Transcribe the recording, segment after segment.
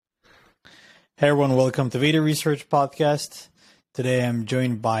Hey everyone, welcome to Veda Research Podcast. Today I'm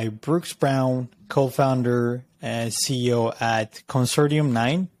joined by Brooks Brown, co-founder and CEO at Consortium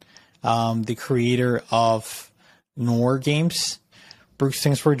 9, the creator of Noir Games. Brooks,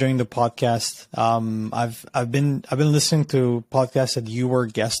 thanks for joining the podcast. I've been listening to podcasts that you were a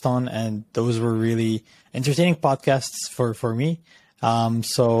guest on, and those were really entertaining podcasts for me.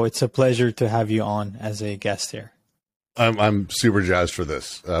 So it's a pleasure to have you on as a guest here. I'm super jazzed for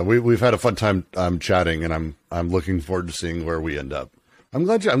this. We've had a fun time chatting, and I'm looking forward to seeing where we end up. I'm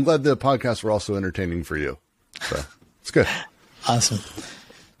glad the podcasts were also entertaining for you. So it's good. Awesome.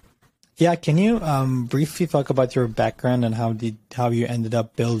 Yeah, can you briefly talk about your background and how you ended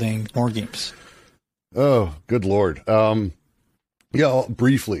up building Noir Games? Oh, good Lord.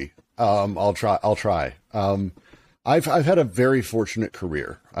 Briefly. I'll try. I've had a very fortunate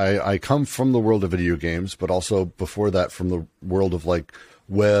career. I come from the world of video games, but also before that from the world of like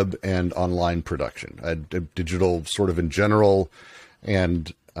web and online production. I did digital sort of in general.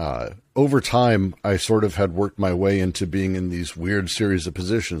 And over time, I sort of had worked my way into being in these weird series of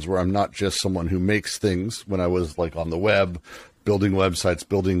positions where I'm not just someone who makes things when I was like on the web, building websites,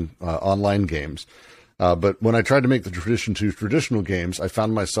 building online games. But when I tried to make the transition to traditional games, I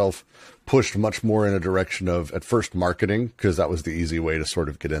found myself pushed much more in a direction of, at first, marketing, because that was the easy way to sort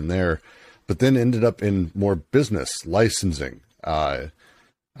of get in there, but then ended up in more business, licensing, a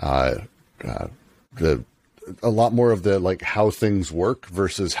lot more of the like how things work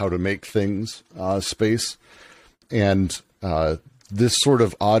versus how to make things space. And this sort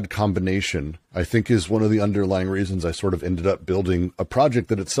of odd combination, I think, is one of the underlying reasons I sort of ended up building a project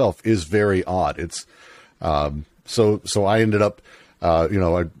that itself is very odd. It's so I ended up,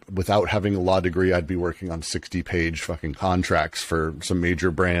 without having a law degree, I'd be working on 60-page fucking contracts for some major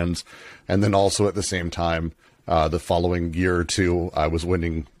brands. And then also at the same time, the following year or two, I was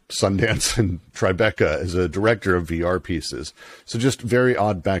winning Sundance and Tribeca as a director of VR pieces. So just very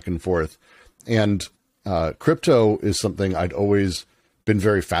odd back and forth. And crypto is something I'd always been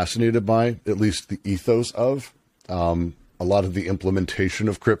very fascinated by, at least the ethos of. A lot of the implementation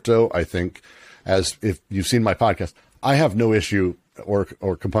of crypto, I think, as if you've seen my podcast, I have no issue or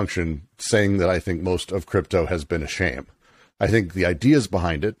compunction saying that I think most of crypto has been a sham. I think the ideas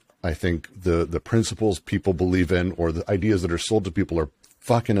behind it, I think the principles people believe in or the ideas that are sold to people are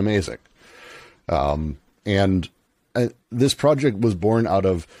fucking amazing. And this project was born out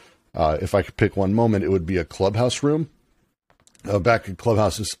of, if I could pick one moment, it would be a Clubhouse room. Back in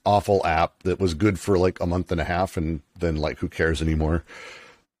Clubhouse, this awful app that was good for like a month and a half, and then like who cares anymore.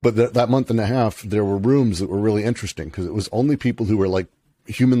 But that month and a half, there were rooms that were really interesting because it was only people who were like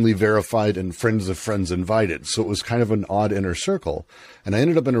humanly verified and friends of friends invited. So it was kind of an odd inner circle. And I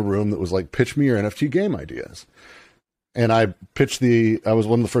ended up in a room that was like, pitch me your NFT game ideas. And I was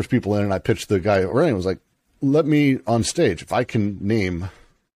one of the first people in, and I pitched the guy running. I was like, let me on stage, if I can name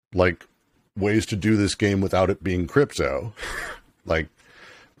like ways to do this game without it being crypto, like,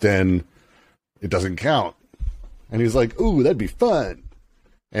 then it doesn't count. And he's like, ooh, that'd be fun.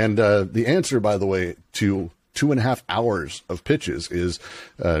 And the answer, by the way, to 2.5 hours of pitches is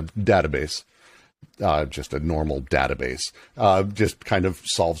database. Just a normal database, just kind of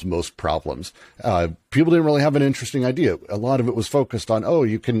solves most problems. People didn't really have an interesting idea. A lot of it was focused on,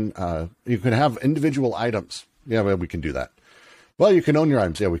 you can have individual items. Yeah, well, we can do that. Well, you can own your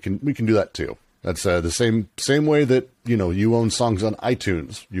items. Yeah, we can do that too. That's the same way that, you own songs on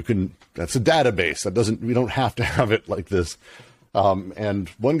iTunes. That's a database. We don't have to have it like this. And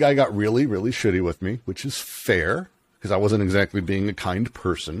one guy got really, really shitty with me, which is fair because I wasn't exactly being a kind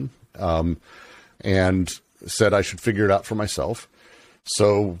person. And said I should figure it out for myself.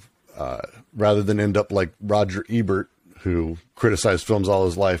 So rather than end up like Roger Ebert, who criticized films all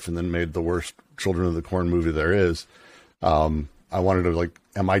his life and then made the worst Children of the Corn movie there is, I wanted to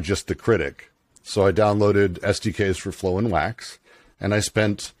am I just the critic? So I downloaded SDKs for Flow and Wax, and I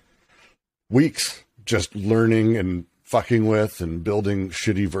spent weeks just learning and fucking with and building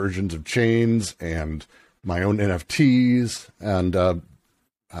shitty versions of chains and my own NFTs. And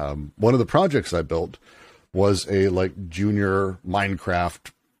one of the projects I built was a junior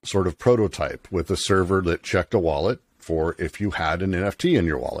Minecraft sort of prototype with a server that checked a wallet for if you had an NFT in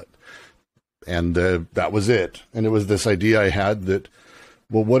your wallet. And that was it. And it was this idea I had that,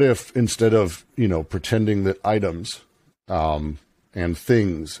 well, what if instead of, pretending that items and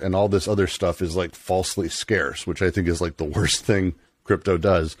things and all this other stuff is falsely scarce, which I think is the worst thing crypto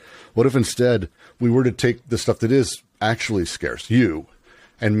does. What if instead we were to take the stuff that is actually scarce, you,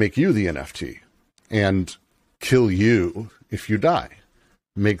 and make you the NFT and kill you if you die,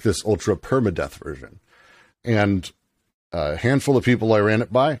 make this ultra permadeath version. And a handful of people I ran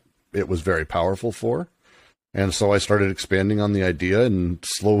it by it was very powerful for. And so I started expanding on the idea, and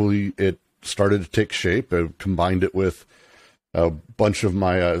slowly it started to take shape. I combined it with a bunch of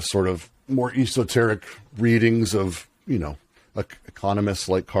my sort of more esoteric readings of, economists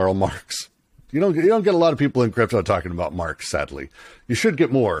like Karl Marx. You don't get a lot of people in crypto talking about Marx, sadly. You should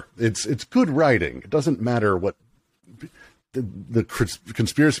get more. It's good writing. It doesn't matter what the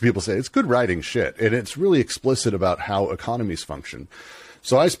conspiracy people say. It's good writing shit, and it's really explicit about how economies function.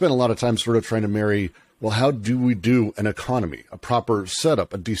 So I spent a lot of time sort of trying to marry, well, how do we do an economy, a proper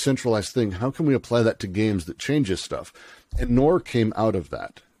setup, a decentralized thing? How can we apply that to games that changes stuff? And NOR came out of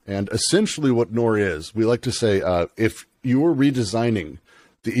that. And essentially what NOR is, we like to say, if you were redesigning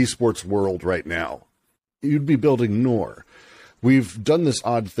the esports world right now, you'd be building NOR. We've done this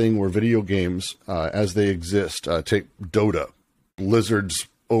odd thing where video games, as they exist, take Dota, Blizzard's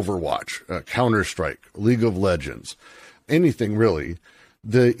Overwatch, Counter-Strike, League of Legends, anything really.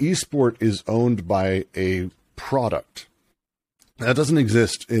 The esport is owned by a product. That doesn't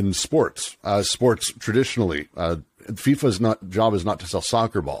exist in sports. Sports traditionally, FIFA's job is not to sell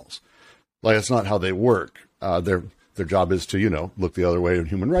soccer balls. Like, that's not how they work. Their job is to, look the other way in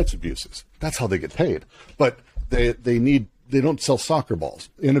human rights abuses. That's how they get paid. But they don't sell soccer balls.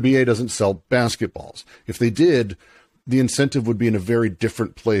 NBA doesn't sell basketballs. If they did, the incentive would be in a very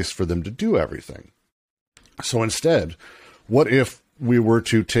different place for them to do everything. So instead, what if we were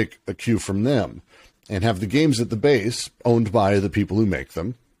to take a cue from them and have the games at the base owned by the people who make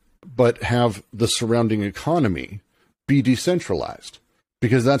them, but have the surrounding economy be decentralized?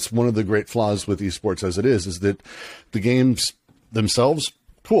 Because that's one of the great flaws with esports as it is that the games themselves,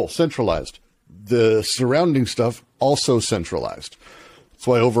 cool, centralized. The surrounding stuff, also centralized. That's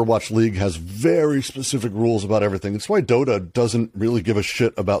why Overwatch League has very specific rules about everything. It's why Dota doesn't really give a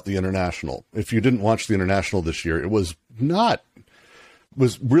shit about the International. If you didn't watch the International this year, it was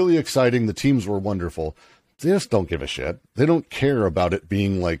really exciting. The teams were wonderful. They just don't give a shit. They don't care about it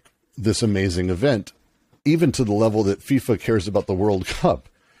being like this amazing event, even to the level that FIFA cares about the World Cup.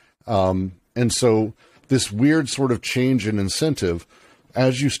 And so this weird sort of change in incentive,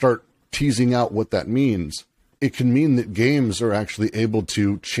 as you start teasing out what that means, it can mean that games are actually able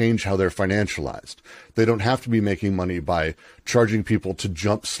to change how they're financialized. They don't have to be making money by charging people to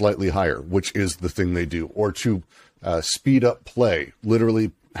jump slightly higher, which is the thing they do, or to speed up play,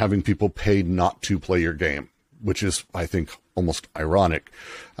 literally having people paid not to play your game, which is, I think, almost ironic.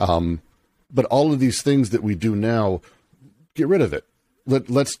 But all of these things that we do now, get rid of it.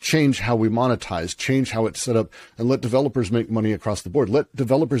 Let's change how we monetize, change how it's set up, and let developers make money across the board. Let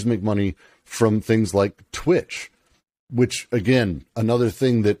developers make money from things like Twitch, which, again, another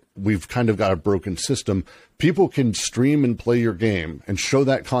thing that we've kind of got a broken system. People can stream and play your game and show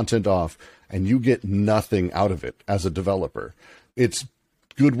that content off, and you get nothing out of it as a developer. It's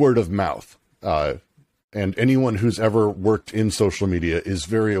good word of mouth. And anyone who's ever worked in social media is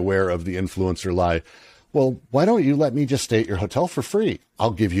very aware of the influencer lie. Well, why don't you let me just stay at your hotel for free?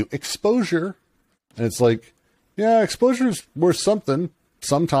 I'll give you exposure. And it's like, yeah, exposure's worth something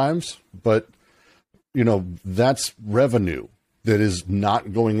sometimes, but, that's revenue that is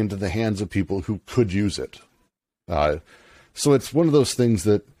not going into the hands of people who could use it. So it's one of those things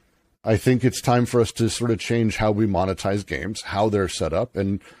that I think it's time for us to sort of change how we monetize games, how they're set up,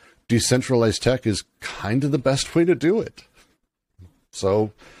 and decentralized tech is kind of the best way to do it.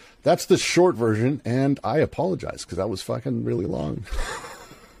 So that's the short version, and I apologize because that was fucking really long.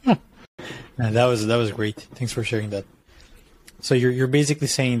 Man, that was great. Thanks for sharing that. So you're basically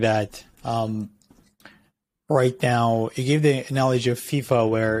saying that right now you gave the analogy of FIFA,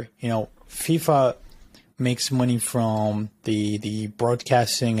 where FIFA makes money from the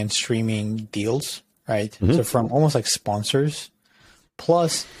broadcasting and streaming deals, right? Mm-hmm. So from almost like sponsors,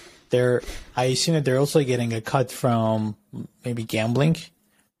 plus I assume that they're also getting a cut from maybe gambling.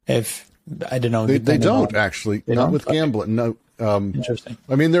 If I don't know, they don't actually. Not with gambling. No. Interesting.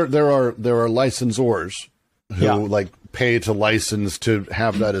 I mean, there are licensors who pay to license to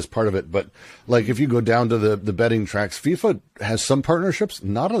have that as part of it. But like if you go down to the betting tracks, FIFA has some partnerships,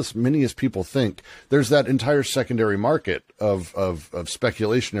 not as many as people think. There's that entire secondary market of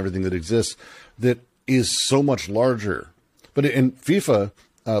speculation, everything that exists, that is so much larger. But in FIFA,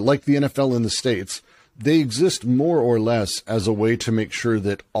 like the NFL in the States, they exist more or less as a way to make sure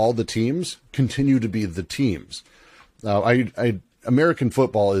that all the teams continue to be the teams. Now, American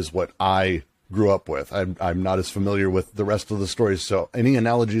football is what I grew up with. I'm not as familiar with the rest of the stories, so any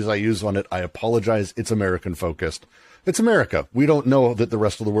analogies I use on it, I apologize. It's American focused. It's America. We don't know that the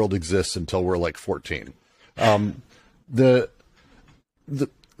rest of the world exists until we're like 14. The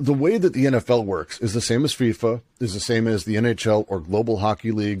the way that the NFL works is the same as FIFA, is the same as the NHL or global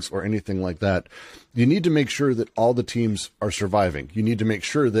hockey leagues or anything like that. You need to make sure that all the teams are surviving. You need to make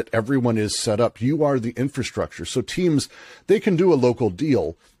sure that everyone is set up. You are the infrastructure. So teams, they can do a local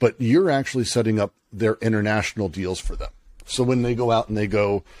deal, but you're actually setting up their international deals for them. So when they go out and they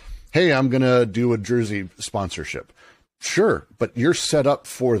go, hey, I'm going to do a jersey sponsorship. Sure, but you're set up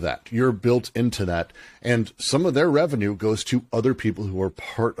for that. You're built into that. And some of their revenue goes to other people who are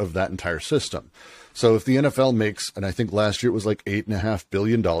part of that entire system. So if the NFL makes, and I think last year it was like $8.5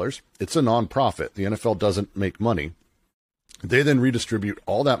 billion, it's a nonprofit. The NFL doesn't make money. They then redistribute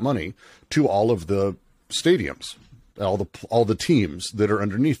all that money to all of the stadiums, all the teams that are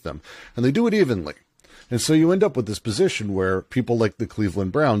underneath them. And they do it evenly. And so you end up with this position where people like the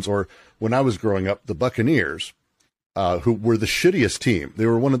Cleveland Browns, or when I was growing up, the Buccaneers, who were the shittiest team.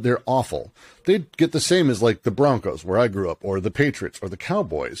 They're awful. They'd get the same as like the Broncos, where I grew up, or the Patriots, or the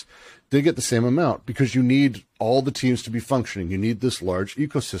Cowboys. They get the same amount because you need all the teams to be functioning. You need this large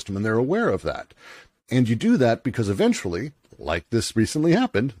ecosystem, and they're aware of that. And you do that because eventually, like this recently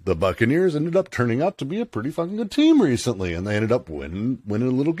happened, the Buccaneers ended up turning out to be a pretty fucking good team recently, and they ended up winning a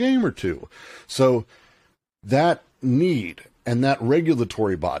little game or two. So that need and that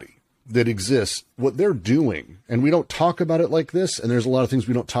regulatory body that exists, what they're doing, and we don't talk about it like this, and there's a lot of things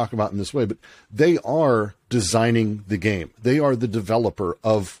we don't talk about in this way, but they are designing the game. They are the developer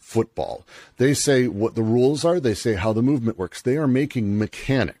of football. They say what the rules are. They say how the movement works. They are making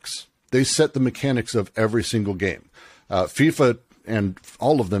mechanics. They set the mechanics of every single game. FIFA and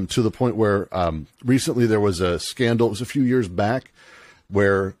all of them, to the point where recently there was a scandal. It was a few years back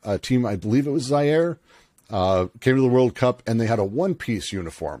where a team, I believe it was Zaire, came to the World Cup, and they had a one-piece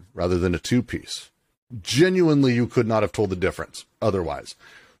uniform rather than a two-piece. Genuinely, you could not have told the difference otherwise.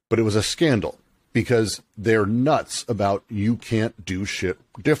 But it was a scandal because they're nuts about you can't do shit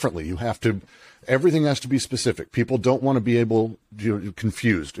differently. Everything has to be specific. People don't want to be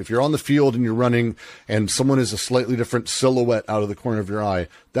confused. If you're on the field and you're running and someone is a slightly different silhouette out of the corner of your eye,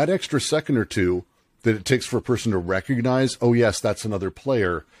 that extra second or two that it takes for a person to recognize, oh yes, that's another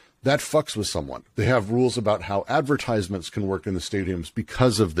player, that fucks with someone. They have rules about how advertisements can work in the stadiums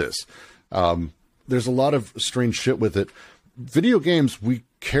because of this. There's a lot of strange shit with it. Video games, we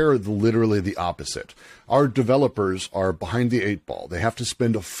care literally the opposite. Our developers are behind the eight ball. They have to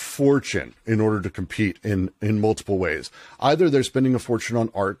spend a fortune in order to compete in multiple ways. Either they're spending a fortune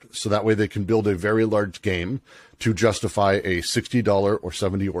on art, so that way they can build a very large game to justify a $60 or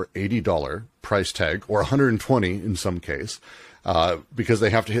 $70 or $80 price tag, or $120 in some case, because they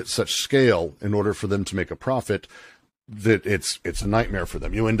have to hit such scale in order for them to make a profit that it's a nightmare for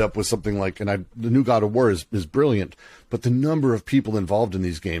them. You end up with something like, the new God of War is brilliant, but the number of people involved in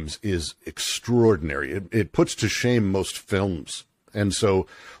these games is extraordinary. It puts to shame most films. And so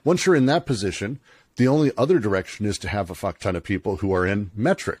once you're in that position, the only other direction is to have a fuck ton of people who are in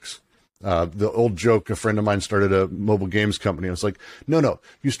metrics. The old joke, a friend of mine started a mobile games company. I was like, no,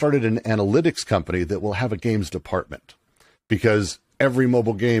 you started an analytics company that will have a games department, because every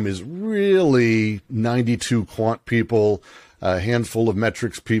mobile game is really 92 quant people, a handful of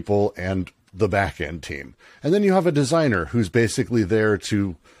metrics people, and the back-end team. And then you have a designer who's basically there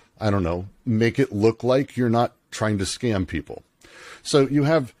to, make it look like you're not trying to scam people. So you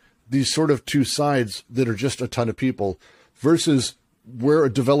have these sort of two sides that are just a ton of people versus where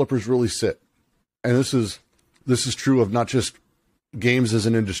developers really sit. And this is true of not just games as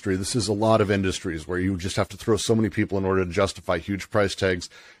an industry. This is a lot of industries where you just have to throw so many people in order to justify huge price tags,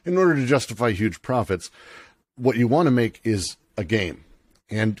 in order to justify huge profits. What you want to make is a game.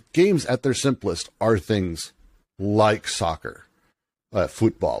 And games at their simplest are things like soccer,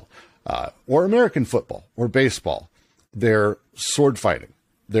 football, or American football, or baseball. They're sword fighting.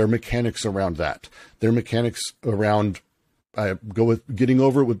 They're mechanics around that. They're mechanics around, go with getting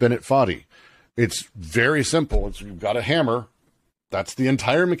over it with Bennett Foddy. It's very simple. You've got a hammer. That's the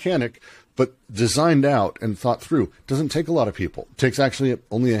entire mechanic, but designed out and thought through. Doesn't take a lot of people. It takes actually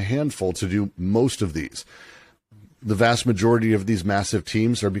only a handful to do most of these. The vast majority of these massive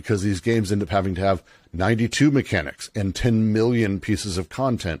teams are because these games end up having to have 92 mechanics and 10 million pieces of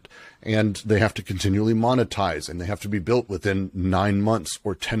content, and they have to continually monetize, and they have to be built within 9 months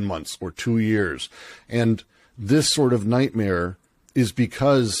or 10 months or 2 years. And this sort of nightmare is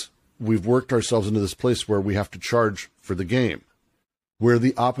because we've worked ourselves into this place where we have to charge for the game. We're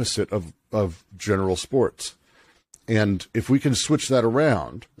the opposite of general sports. And if we can switch that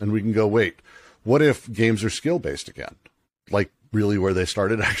around and we can go, wait, what if games are skill-based again? Like really where they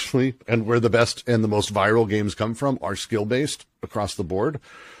started actually, and where the best and the most viral games come from are skill-based across the board.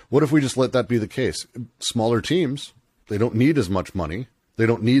 What if we just let that be the case? Smaller teams, they don't need as much money. They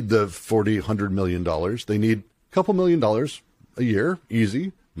don't need the $40-100 million. They need a couple $1,000,000 a year,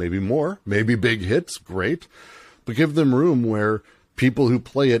 easy, maybe more, maybe big hits, great. But give them room where people who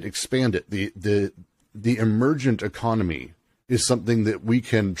play it expand it. The emergent economy is something that we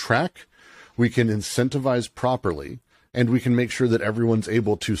can track, we can incentivize properly, and we can make sure that everyone's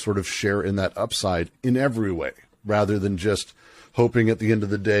able to sort of share in that upside in every way, rather than just hoping at the end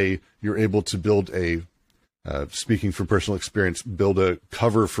of the day you're able to build a, speaking from personal experience, build a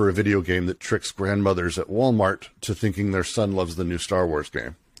cover for a video game that tricks grandmothers at Walmart to thinking their son loves the new Star Wars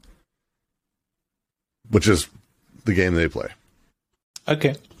game, which is the game they play.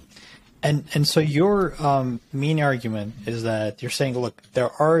 Okay. And so your main argument is that you're saying, look,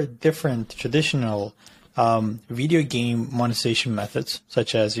 there are different traditional video game monetization methods,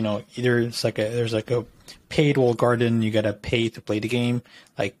 such as, either it's like there's like a paid walled garden, you gotta pay to play the game,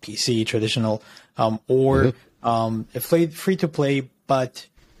 like PC traditional, or free to play, but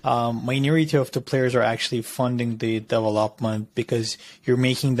minority of the players are actually funding the development because you're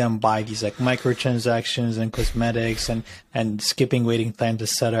making them buy these like microtransactions and cosmetics and skipping waiting times,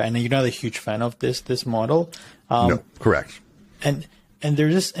 etc. And you're not a huge fan of this model. No, correct. And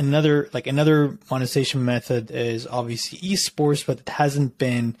there's just another monetization method is obviously esports, but it hasn't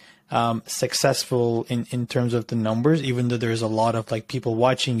been successful in terms of the numbers, even though there's a lot of like people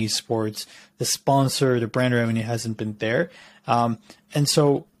watching esports. The brand revenue hasn't been there. And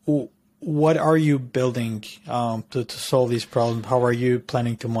so what are you building to solve these problems? How are you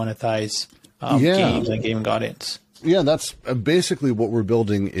planning to monetize games and gaming audience? Yeah, that's basically what we're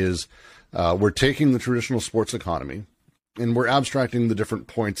building is we're taking the traditional sports economy and we're abstracting the different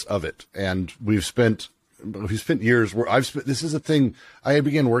points of it. And we've spent years where this is a thing I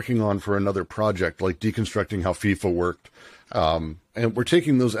began working on for another project, like deconstructing how FIFA worked. And we're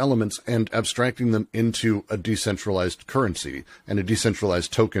taking those elements and abstracting them into a decentralized currency and a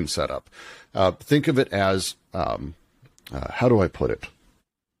decentralized token setup. Think of it as, how do I put it?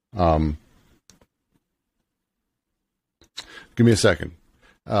 Give me a second.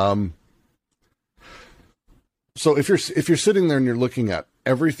 So if you're sitting there and you're looking at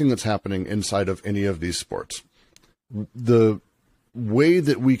everything that's happening inside of any of these sports, the way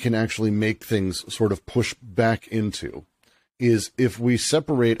that we can actually make things sort of push back into is if we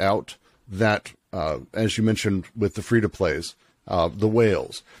separate out that, as you mentioned with the free-to-plays, the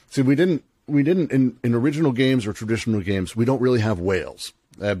whales. See, we didn't in original games or traditional games, we don't really have whales.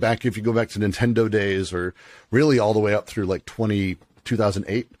 If you go back to Nintendo days or really all the way up through like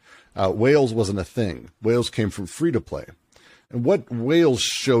 2008, whales wasn't a thing. Whales came from free-to-play. And what whales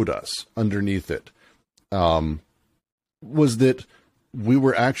showed us underneath it was that we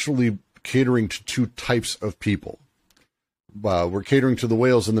were actually catering to two types of people. We're catering to the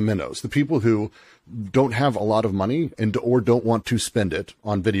whales and the minnows, the people who don't have a lot of money or don't want to spend it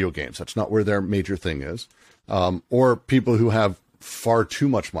on video games. That's not where their major thing is. Or people who have far too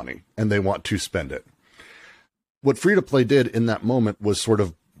much money and they want to spend it. What free-to-play did in that moment was sort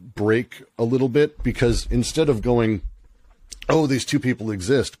of break a little bit, because instead of going, oh, these two people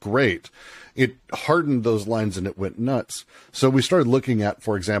exist, great, it hardened those lines and it went nuts. So we started looking at,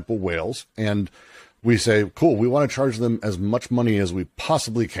 for example, whales, and we say, cool, we want to charge them as much money as we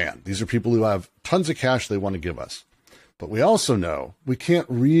possibly can. These are people who have tons of cash they want to give us. But we also know we can't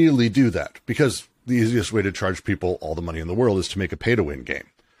really do that, because the easiest way to charge people all the money in the world is to make a pay-to-win game.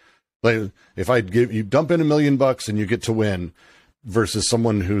 Like if you dump in $1 million and you get to win versus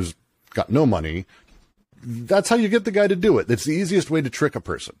someone who's got no money, that's how you get the guy to do it. It's the easiest way to trick a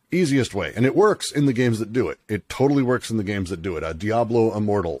person. Easiest way. And it works in the games that do it. It totally works in the games that do it. Diablo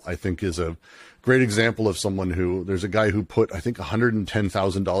Immortal, I think, is a great example of someone who, there's a guy who put, I think,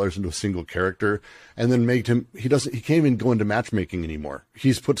 $110,000 into a single character and then made him, he can't even go into matchmaking anymore.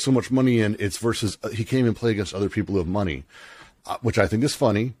 He's put so much money in, it's versus, he can't even play against other people who have money, which I think is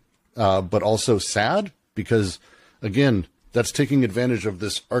funny, but also sad, because, again, that's taking advantage of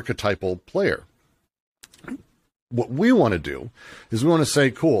this archetypal player. What we want to do is we want to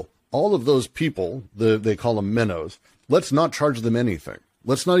say, cool, all of those people, they call them minnows, let's not charge them anything.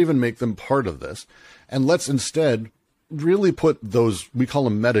 Let's not even make them part of this. And let's instead really put those, we call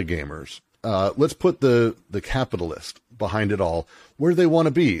them metagamers. Let's put the capitalist behind it all where they want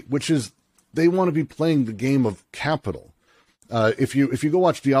to be, which is they want to be playing the game of capital. If you go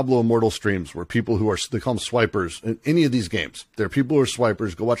watch Diablo Immortal streams where people who are, they call them swipers in any of these games, there are people who are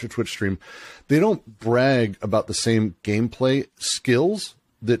swipers, go watch a Twitch stream. They don't brag about the same gameplay skills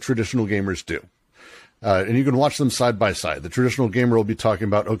that traditional gamers do. And you can watch them side by side. The traditional gamer will be talking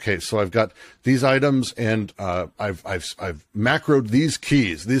about, okay, so I've got these items and I've macroed these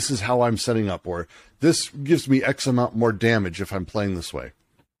keys. This is how I'm setting up, or this gives me X amount more damage if I'm playing this way.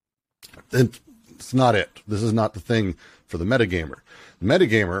 And it's not it. This is not the thing for the metagamer. The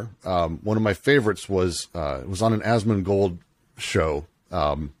metagamer, one of my favorites was, it was on an Asmongold show.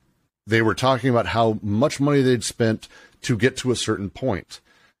 They were talking about how much money they'd spent to get to a certain point.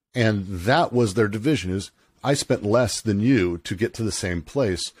 And that was their division, is I spent less than you to get to the same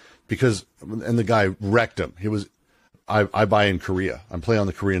place because, and the guy wrecked him. He was, I buy in Korea. I'm playing on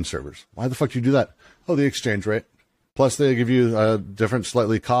the Korean servers. Why the fuck do you do that? Oh, the exchange rate. Plus they give you different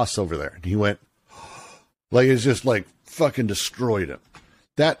slightly costs over there. And he went, like, it's just like fucking destroyed him.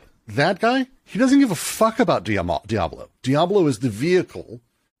 That guy, he doesn't give a fuck about Diablo. Diablo is the vehicle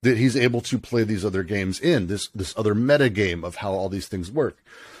that he's able to play these other games in, this other meta game of how all these things work.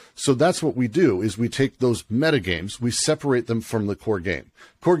 So that's what we do, is we take those meta games, we separate them from the core game.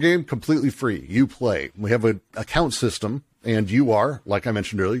 Core game, completely free. You play. We have an account system, and you are, like I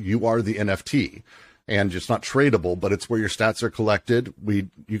mentioned earlier, you are the NFT. And it's not tradable, but it's where your stats are collected.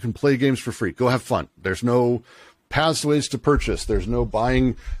 You can play games for free. Go have fun. There's no pathways to purchase. There's no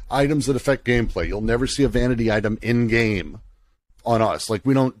buying items that affect gameplay. You'll never see a vanity item in-game on us. Like,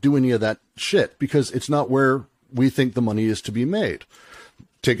 we don't do any of that shit because it's not where we think the money is to be made.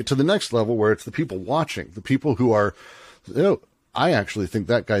 Take it to the next level where it's the people watching, the people who are, oh, I actually think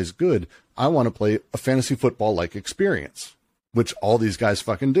that guy's good. I want to play a fantasy football-like experience, which all these guys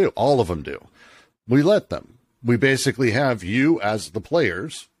fucking do. All of them do. We let them. We basically have you as the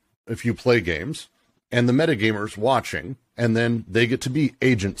players, if you play games, and the metagamers watching, and then they get to be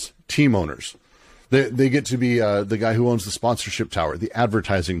agents, team owners. They get to be the guy who owns the sponsorship tower, the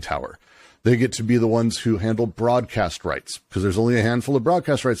advertising tower. They get to be the ones who handle broadcast rights, because there's only a handful of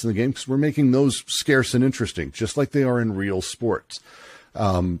broadcast rights in the game, because we're making those scarce and interesting, just like they are in real sports.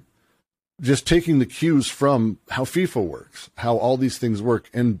 Just taking the cues from how FIFA works, how all these things work,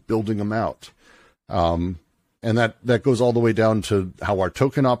 and building them out. And that goes all the way down to how our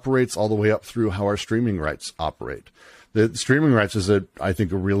token operates, all the way up through how our streaming rights operate. The streaming rights is, I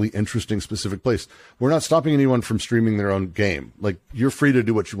think, a really interesting specific place. We're not stopping anyone from streaming their own game. Like, you're free to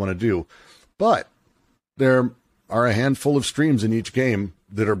do what you want to do. But there are a handful of streams in each game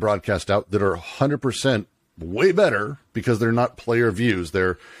that are broadcast out that are 100% way better because they're not player views.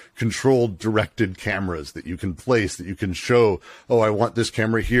 They're controlled, directed cameras that you can place, that you can show, oh, I want this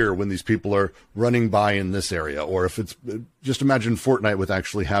camera here when these people are running by in this area. Or if it's, just imagine Fortnite with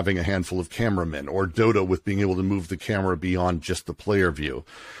actually having a handful of cameramen, or Dota with being able to move the camera beyond just the player view.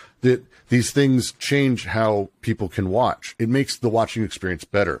 That these things change how people can watch. It makes the watching experience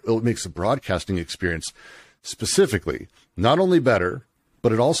better. It makes the broadcasting experience specifically not only better,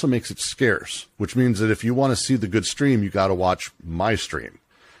 but it also makes it scarce, which means that if you want to see the good stream, you got to watch my stream.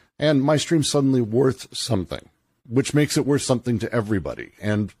 And my stream's suddenly worth something, which makes it worth something to everybody.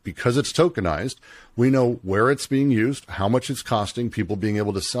 And because it's tokenized, we know where it's being used, how much it's costing, people being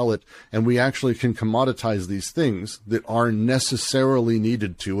able to sell it, and we actually can commoditize these things that are necessarily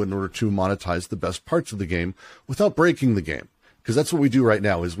needed to in order to monetize the best parts of the game without breaking the game. Because that's what we do right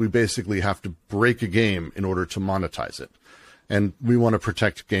now, is we basically have to break a game in order to monetize it. And we want to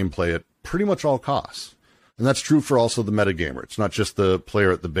protect gameplay at pretty much all costs. And that's true for also the metagamer. It's not just the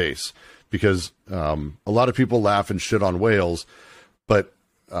player at the base, because a lot of people laugh and shit on whales, but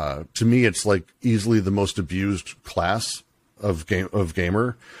to me, it's like easily the most abused class of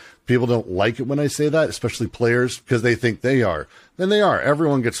gamer. People don't like it when I say that, especially players, because they think they are. Then they are.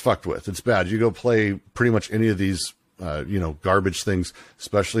 Everyone gets fucked with. It's bad. You go play pretty much any of these, garbage things,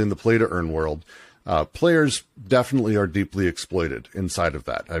 especially in the play-to-earn world. Players definitely are deeply exploited inside of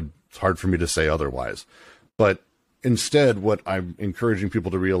that. It's hard for me to say otherwise. But instead, what I'm encouraging people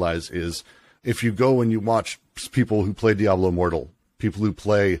to realize is, if you go and you watch people who play Diablo Immortal, people who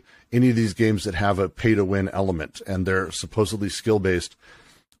play any of these games that have a pay-to-win element and they're supposedly skill-based,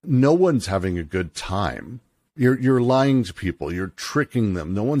 no one's having a good time. You're lying to people. You're tricking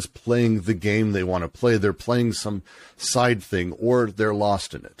them. No one's playing the game they want to play. They're playing some side thing, or they're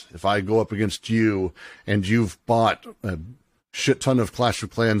lost in it. If I go up against you and you've bought a shit ton of Clash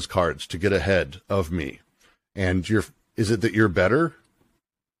of Clans cards to get ahead of me, and is it that you're better?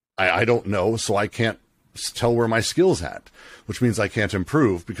 I don't know, so I can't tell where my skill's at, which means I can't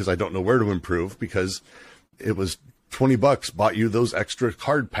improve because I don't know where to improve, because it was $20 bought you those extra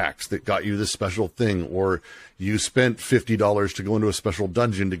card packs that got you this special thing, or you spent $50 to go into a special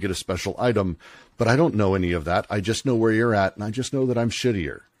dungeon to get a special item, but I don't know any of that. I just know where you're at, and I just know that I'm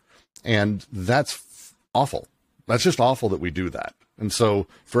shittier. And that's awful. That's just awful that we do that. And so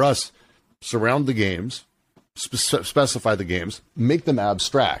for us, surround the games, specify the games, make them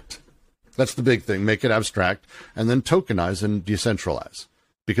abstract. That's the big thing. Make it abstract, and then tokenize and decentralize,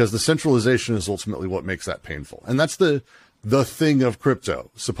 because the centralization is ultimately what makes that painful. And that's the the thing of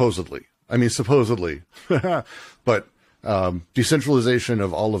crypto, supposedly. I mean, supposedly. But decentralization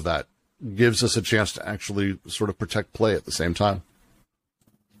of all of that gives us a chance to actually sort of protect play at the same time.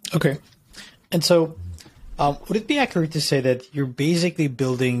 Okay. And so would it be accurate to say that you're basically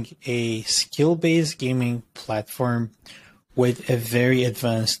building a skill-based gaming platform with a very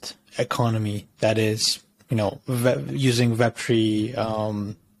advanced economy that is, using Web3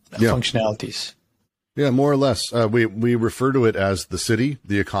 functionalities? Yeah, more or less. We refer to it as the city,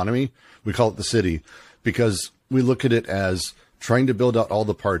 the economy. We call it the city because we look at it as trying to build out all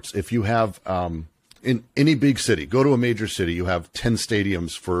the parts. If you have, in any big city, go to a major city, you have 10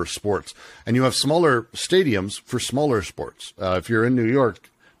 stadiums for sports, and you have smaller stadiums for smaller sports. If you're in New York,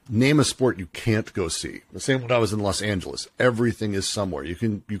 name a sport you can't go see. The same when I was in Los Angeles. Everything is somewhere. You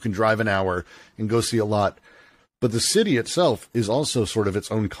can drive an hour and go see a lot. But the city itself is also sort of its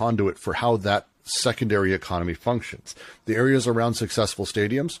own conduit for how that secondary economy functions. The areas around successful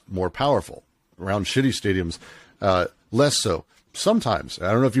stadiums, more powerful. Around shitty stadiums, less so. Sometimes,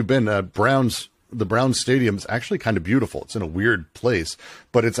 I don't know if you've been, the Browns Stadium is actually kind of beautiful. It's in a weird place,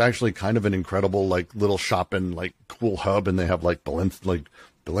 but it's actually kind of an incredible, like, little shopping, like, cool hub, and they have, like,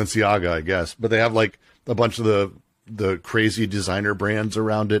 Balenciaga, I guess, but they have, like, a bunch of the crazy designer brands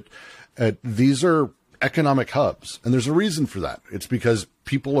around it. These are economic hubs, and there's a reason for that. It's because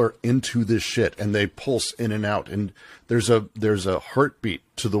people are into this shit, and they pulse in and out, and there's a heartbeat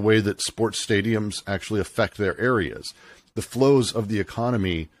to the way that sports stadiums actually affect their areas. The flows of the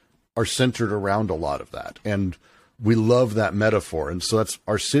economy are centered around a lot of that, and we love that metaphor. And so that's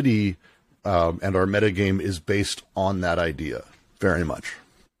our city, and our metagame is based on that idea very much.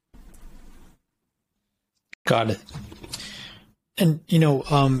 Got it. And,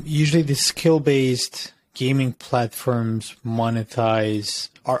 usually the skill-based gaming platforms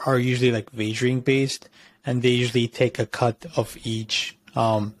are usually like wagering based, and they usually take a cut of each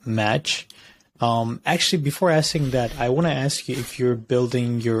match. Actually, before asking that, I want to ask you if you're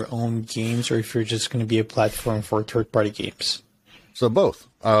building your own games or if you're just going to be a platform for third-party games. So both.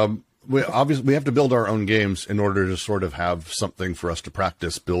 We have to build our own games in order to sort of have something for us to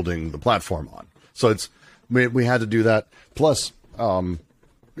practice building the platform on. So we had to do that. Plus, I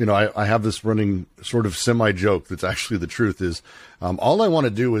have this running sort of semi-joke that's actually the truth is, all I want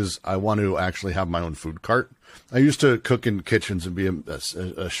to do is I want to actually have my own food cart. I used to cook in kitchens and be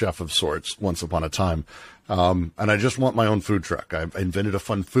a chef of sorts once upon a time. And I just want my own food truck. I've invented a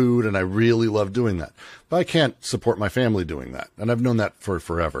fun food, and I really love doing that. But I can't support my family doing that. And I've known that for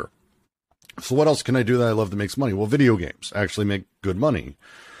forever. So what else can I do that I love that makes money? Well, video games actually make good money.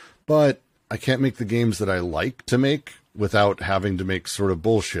 But I can't make the games that I like to make without having to make sort of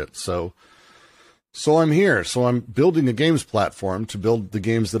bullshit. So I'm here. So I'm building a games platform to build the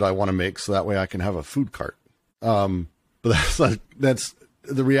games that I want to make so that way I can have a food cart. But that's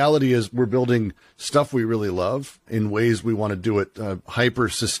the reality is we're building stuff we really love in ways we want to do it, hyper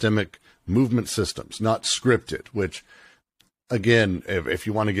systemic movement systems, not scripted, which again, if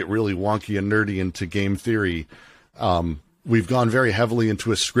you want to get really wonky and nerdy into game theory, we've gone very heavily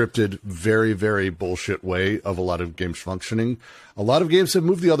into a scripted, very, very bullshit way of a lot of games functioning. A lot of games have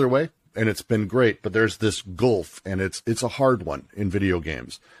moved the other way, and it's been great, but there's this gulf, and it's a hard one in video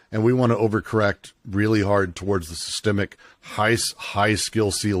games. And we want to overcorrect really hard towards the systemic, high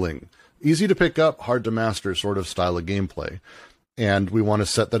skill ceiling. Easy to pick up, hard to master sort of style of gameplay. And we want to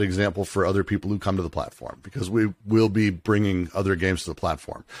set that example for other people who come to the platform, because we will be bringing other games to the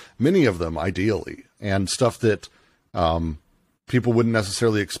platform. Many of them, ideally, and stuff that people wouldn't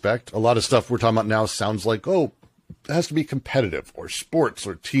necessarily expect. A lot of stuff we're talking about now sounds like, oh, it has to be competitive or sports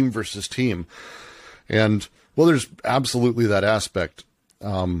or team versus team. And, well, there's absolutely that aspect.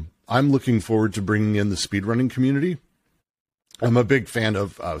 I'm looking forward to bringing in the speedrunning community. I'm a big fan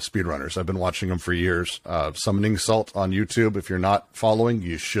of speedrunners. I've been watching them for years. Summoning Salt on YouTube. If you're not following,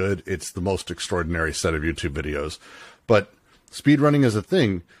 you should. It's the most extraordinary set of YouTube videos. But speedrunning as a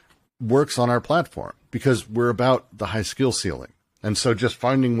thing works on our platform because we're about the high skill ceiling. And so just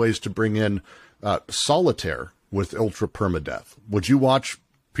finding ways to bring in solitaire with ultra permadeath. Would you watch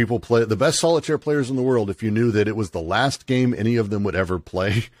people play the best solitaire players in the world if you knew that it was the last game any of them would ever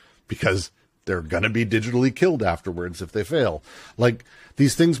play? Because they're going to be digitally killed afterwards if they fail. Like,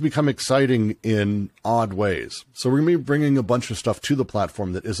 these things become exciting in odd ways. So we're going to be bringing a bunch of stuff to the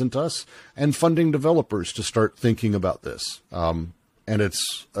platform that isn't us and funding developers to start thinking about this. And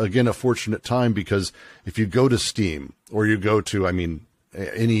it's, again, a fortunate time because if you go to Steam or you go to,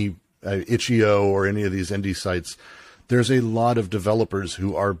 any itch.io or any of these indie sites, there's a lot of developers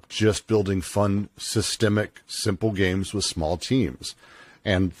who are just building fun, systemic, simple games with small teams.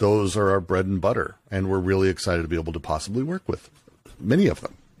 And those are our bread and butter. And we're really excited to be able to possibly work with many of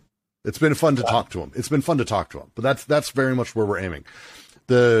them. It's been fun to talk to them. But that's very much where we're aiming.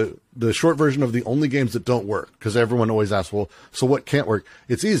 The short version of the only games that don't work, because everyone always asks, well, so what can't work?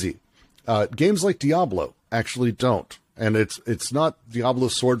 It's easy. Games like Diablo actually don't. And it's not Diablo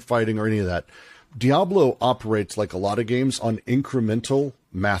sword fighting or any of that. Diablo operates like a lot of games on incremental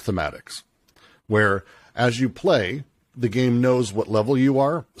mathematics, where as you play, the game knows what level you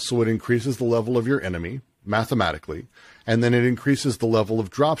are, so it increases the level of your enemy mathematically, and then it increases the level of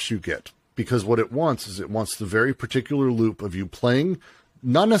drops you get, because what it wants is it wants the very particular loop of you playing,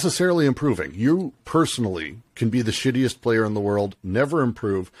 not necessarily improving. You personally can be the shittiest player in the world, never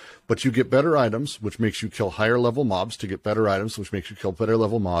improve, but you get better items, which makes you kill higher level mobs to get better items, which makes you kill better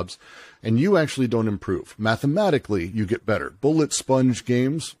level mobs, and you actually don't improve. Mathematically, you get better. Bullet sponge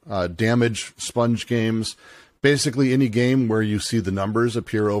games, damage sponge games, basically any game where you see the numbers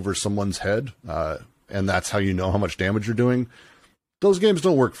appear over someone's head, and that's how you know how much damage you're doing. Those games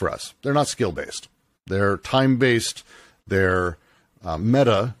don't work for us. They're not skill-based. They're time-based. They're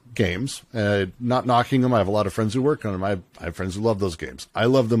meta games. Not knocking them. I have a lot of friends who work on them. I have friends who love those games. I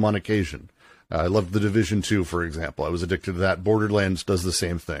love them on occasion. I love the Division 2, for example. I was addicted to that. Borderlands does the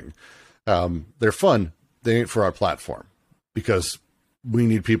same thing. They're fun. They ain't for our platform, because we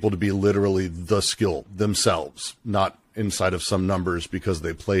need people to be literally the skill themselves, not inside of some numbers because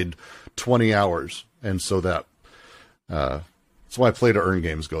they played 20 hours. And so that's why play to earn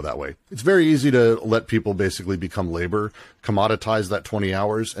games go that way. It's very easy to let people basically become labor, commoditize that 20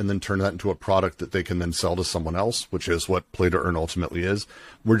 hours, and then turn that into a product that they can then sell to someone else, which is what play to earn ultimately is.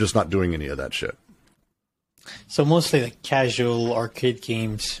 We're just not doing any of that shit. So mostly like casual arcade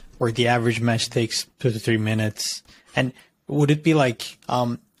games where the average match takes 2 to 3 minutes. And would it be like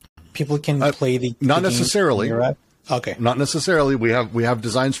people can play the not necessarily. Okay. Not necessarily. We have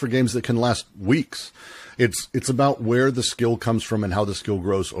designs for games that can last weeks. It's about where the skill comes from and how the skill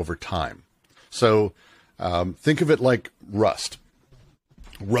grows over time. So think of it like Rust.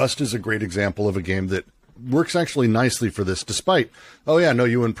 Rust is a great example of a game that works actually nicely for this, despite,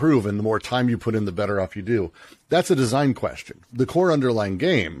 you improve, and the more time you put in, the better off you do. That's a design question. The core underlying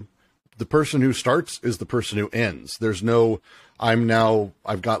game, the person who starts is the person who ends. There's no,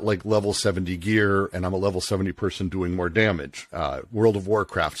 I've got like level 70 gear and I'm a level 70 person doing more damage. World of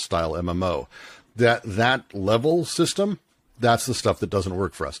Warcraft style MMO. That level system, that's the stuff that doesn't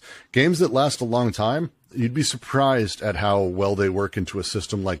work for us. Games that last a long time, you'd be surprised at how well they work into a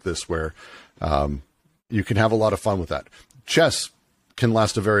system like this, where you can have a lot of fun with that. Chess can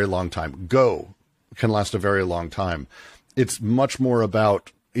last a very long time. Go can last a very long time. It's much more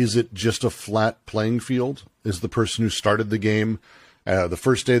about, is it just a flat playing field? Is the person who started the game the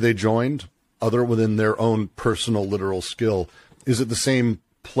first day they joined, other within their own personal literal skill, is it the same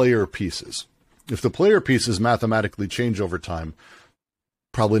player pieces? If the player pieces mathematically change over time,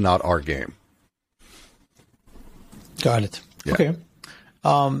 probably not our game. Got it. Yeah. Okay.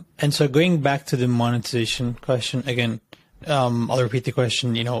 And so going back to the monetization question again, I'll repeat the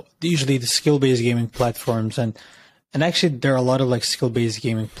question. Usually the skill-based gaming platforms, and actually there are a lot of like skill-based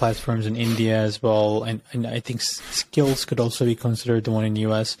gaming platforms in India as well, and I think Skills could also be considered the one in the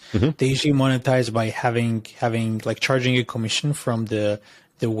US. Mm-hmm. They usually monetize by having like charging a commission from the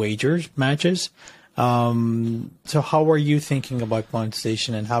wagers matches. So how are you thinking about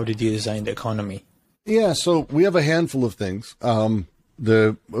monetization, and how did you design the economy? Yeah, so we have a handful of things.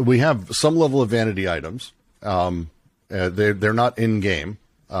 We have some level of vanity items. They're not in game,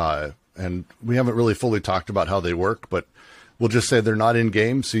 and we haven't really fully talked about how they work, but we'll just say they're not in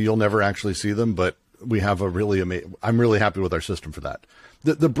game, so you'll never actually see them. But we have I'm really happy with our system for that.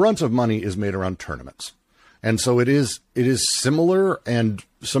 The brunt of money is made around tournaments, and so it is similar. And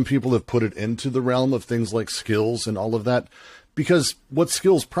some people have put it into the realm of things like Skills and all of that, because what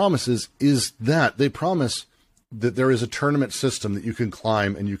Skills promises is that they promise that there is a tournament system that you can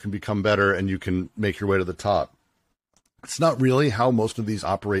climb and you can become better and you can make your way to the top. It's not really how most of these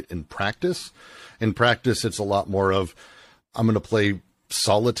operate in practice. In practice, it's a lot more of, I'm going to play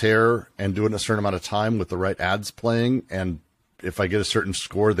solitaire and do it in a certain amount of time with the right ads playing, and if I get a certain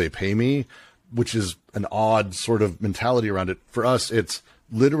score, they pay me, which is an odd sort of mentality around it. For us, it's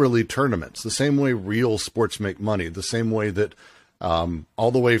literally tournaments, the same way real sports make money, the same way that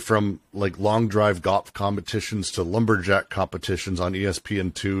all the way from like long drive golf competitions to lumberjack competitions on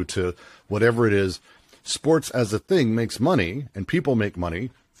ESPN2 to whatever it is, sports as a thing makes money, and people make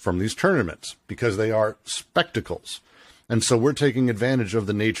money from these tournaments because they are spectacles. And so we're taking advantage of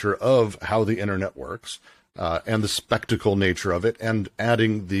the nature of how the internet works and the spectacle nature of it, and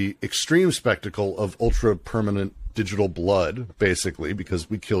adding the extreme spectacle of ultra permanent digital blood, basically, because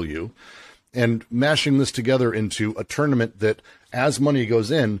we kill you, and mashing this together into a tournament that, as money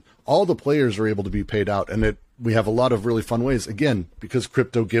goes in, all the players are able to be paid out. And we have a lot of really fun ways, again, because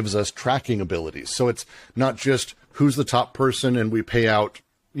crypto gives us tracking abilities. So it's not just who's the top person and we pay out,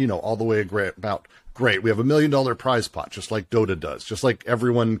 all the way about, great, we have $1 million prize pot, just like Dota does, just like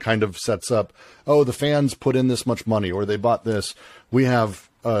everyone kind of sets up, oh, the fans put in this much money or they bought this. We have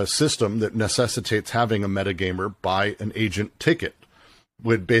a system that necessitates having a metagamer buy an agent ticket.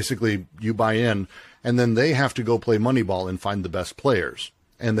 Would basically you buy in, and then they have to go play Moneyball and find the best players.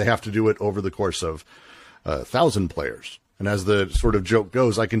 And they have to do it over the course of 1,000 players. And as the sort of joke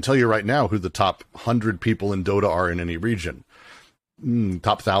goes, I can tell you right now who the top 100 people in Dota are in any region.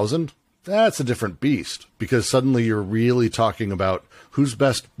 Top 1,000? That's a different beast, because suddenly you're really talking about who's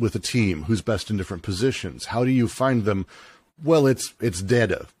best with a team, who's best in different positions. How do you find them? Well, it's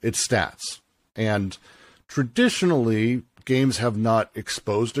data, it's stats. And traditionally, games have not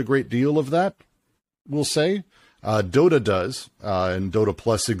exposed a great deal of that, we'll say. Dota does, and Dota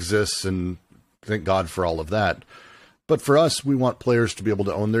Plus exists, and thank God for all of that. But for us, we want players to be able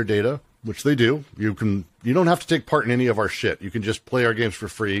to own their data, which they do. You don't have to take part in any of our shit. You can just play our games for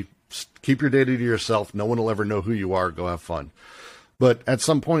free. Keep your data to yourself. No one will ever know who you are. Go have fun. But at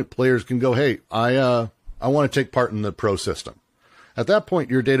some point, players can go, hey, I want to take part in the pro system. At that point,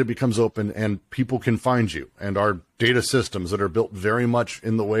 your data becomes open and people can find you. And our data systems that are built very much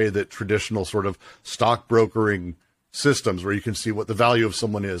in the way that traditional sort of stock brokering systems, where you can see what the value of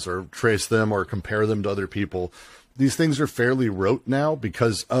someone is or trace them or compare them to other people. These things are fairly rote now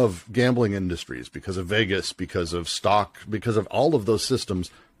because of gambling industries, because of Vegas, because of stock, because of all of those systems.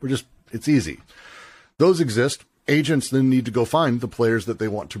 It's easy. Those exist. Agents then need to go find the players that they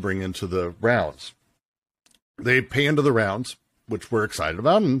want to bring into the rounds. They pay into the rounds, which we're excited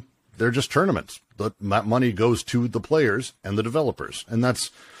about, and they're just tournaments. That money goes to the players and the developers, and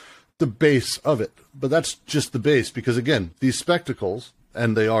that's the base of it. But that's just the base, because again, these spectacles,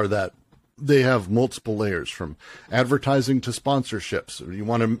 and they have multiple layers, from advertising to sponsorships. You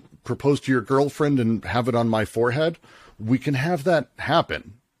want to propose to your girlfriend and have it on my forehead? We can have that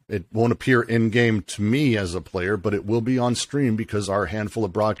happen. It won't appear in-game to me as a player, but it will be on stream because our handful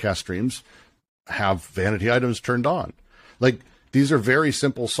of broadcast streams have vanity items turned on. Like, these are very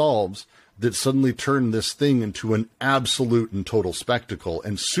simple solves that suddenly turn this thing into an absolute and total spectacle,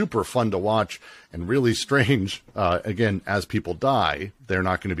 and super fun to watch and really strange. Again, as people die, they're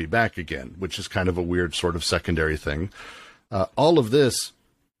not going to be back again, which is kind of a weird sort of secondary thing. All of this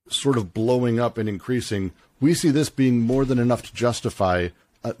sort of blowing up and increasing, we see this being more than enough to justify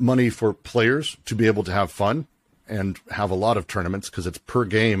money for players to be able to have fun and have a lot of tournaments, because it's per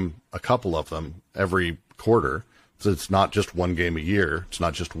game, a couple of them every quarter. So it's not just one game a year. It's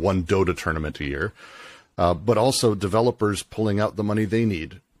not just one Dota tournament a year, but also developers pulling out the money they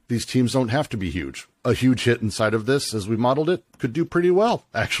need. These teams don't have to be huge. A huge hit inside of this, as we modeled it, could do pretty well.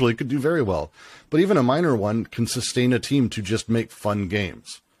 Actually, could do very well. But even a minor one can sustain a team to just make fun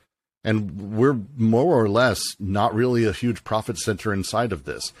games. And we're more or less not really a huge profit center inside of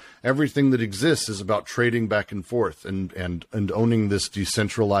this. Everything that exists is about trading back and forth and owning this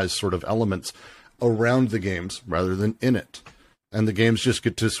decentralized sort of elements around the games rather than in it. And the games just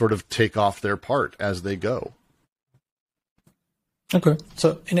get to sort of take off their part as they go. Okay.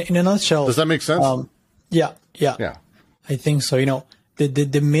 So in a nutshell, does that make sense? Yeah. I think so.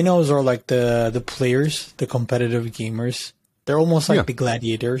 The minnows are like the players, the competitive gamers. They're almost like the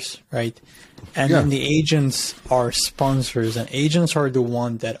gladiators, right? And then the agents are sponsors, and agents are the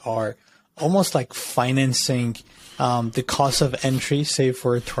ones that are almost like financing the cost of entry, say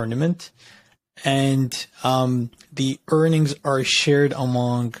for a tournament. And the earnings are shared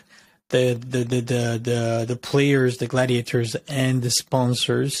among the players, the gladiators, and the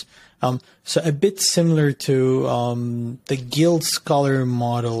sponsors. So a bit similar to the guild scholar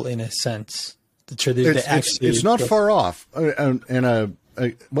model in a sense. It's not far off. And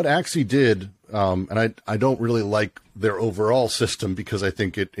what Axie did, and I don't really like their overall system because I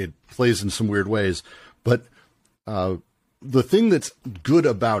think it plays in some weird ways, but the thing that's good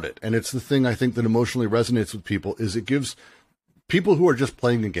about it, and it's the thing I think that emotionally resonates with people, is it gives people who are just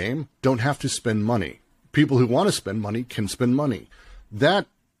playing the game don't have to spend money. People who want to spend money can spend money. That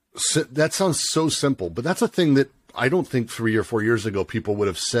sounds so simple, but that's a thing that I don't think 3 or 4 years ago people would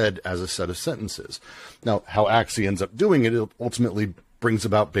have said as a set of sentences. Now, how Axie ends up doing it ultimately brings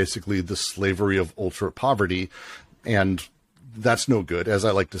about basically the slavery of ultra poverty, and that's no good. As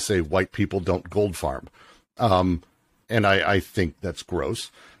I like to say, white people don't gold farm. And I think that's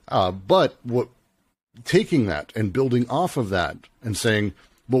gross. But taking that and building off of that and saying,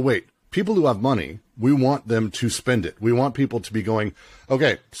 well, wait, people who have money We want them to spend it. We want people to be going,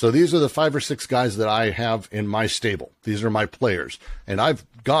 okay, so these are the 5 or 6 guys that I have in my stable. These are my players. And I've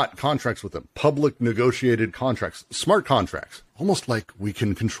got contracts with them, public negotiated contracts, smart contracts, almost like we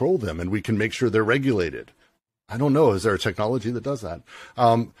can control them and we can make sure they're regulated. I don't know. Is there a technology that does that?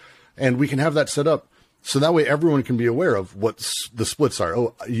 And we can have that set up so that way everyone can be aware of what the splits are.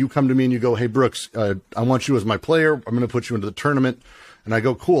 Oh, you come to me and you go, hey, Brooks, I want you as my player. I'm going to put you into the tournament. And I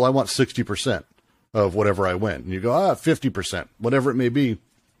go, cool, I want 60% of whatever I win. And you go, 50%, whatever it may be.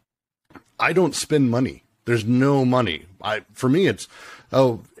 I don't spend money. There's no money. For me, it's,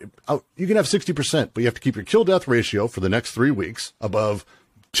 you can have 60%, but you have to keep your kill-death ratio for the next 3 weeks above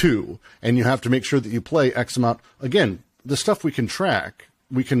 2, and you have to make sure that you play X amount. Again, the stuff we can track,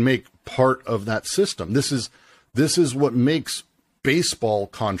 we can make part of that system. This is what makes baseball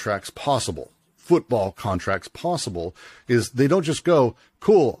contracts possible. Football contracts possible is they don't just go,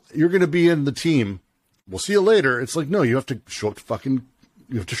 cool, you're going to be in the team. We'll see you later. It's like, no, you have to show up to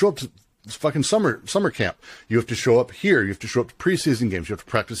fucking summer camp. You have to show up here. You have to show up to preseason games. You have to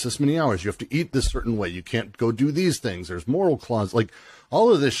practice this many hours. You have to eat this certain way. You can't go do these things. There's moral clause. Like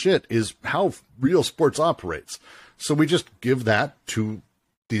all of this shit is how real sports operates. So we just give that to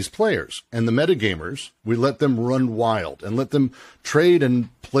these players and the metagamers. We let them run wild and let them trade and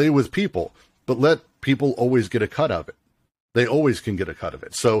play with people. But let people always get a cut of it. They always can get a cut of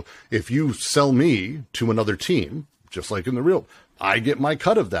it. So if you sell me to another team, just like in the real, I get my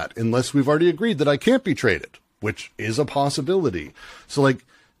cut of that unless we've already agreed that I can't be traded, which is a possibility. So like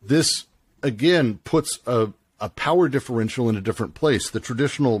this, again, puts a power differential in a different place. The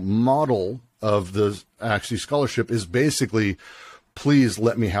traditional model of the Axie Scholarship is basically, please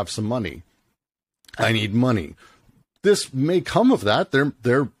let me have some money. I need money. This may come of that.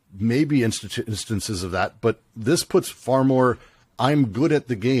 There may be instances of that, but this puts far more, I'm good at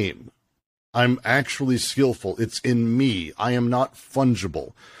the game. I'm actually skillful. It's in me. I am not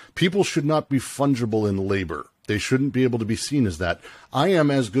fungible. People should not be fungible in labor. They shouldn't be able to be seen as that. I am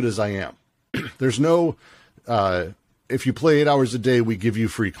as good as I am. There's no, if you play 8 hours a day, we give you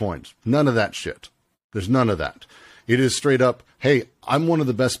free coins. None of that shit. There's none of that. It is straight up, hey, I'm one of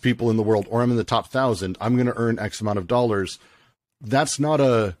the best people in the world, or I'm in the top 1,000. I'm going to earn X amount of dollars. That's not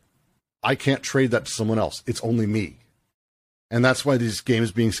I can't trade that to someone else. It's only me. And that's why these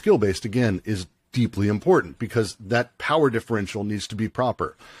games being skill-based, again, is deeply important, because that power differential needs to be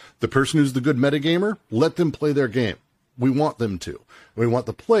proper. The person who's the good metagamer, let them play their game. We want them to. We want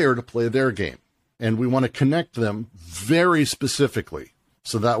the player to play their game. And we want to connect them very specifically.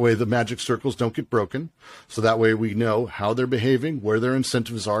 So that way the magic circles don't get broken. So that way we know how they're behaving, where their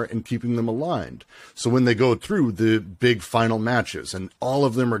incentives are, and keeping them aligned. So when they go through the big final matches and all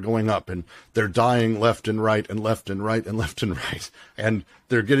of them are going up and they're dying left and right and left and right and left and right, and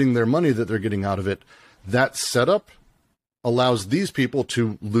they're getting their money that they're getting out of it, that setup allows these people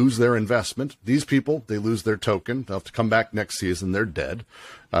to lose their investment. These people, they lose their token. They'll have to come back next season. They're dead.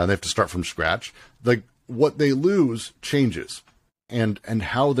 They have to start from scratch. Like what they lose changes. And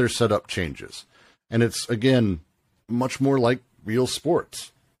how their setup changes. And it's, again, much more like real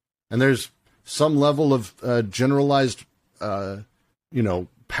sports. And there's some level of generalized, power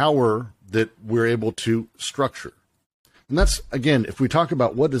that we're able to structure. And that's, again, if we talk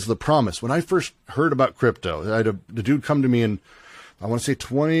about what is the promise. When I first heard about crypto, I had the dude come to me in, I want to say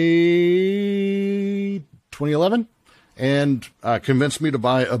 2011, and convinced me to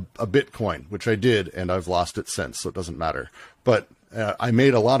buy a Bitcoin, which I did, and I've lost it since, so it doesn't matter. But I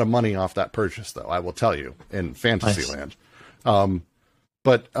made a lot of money off that purchase, though, I will tell you, in Fantasyland. Nice.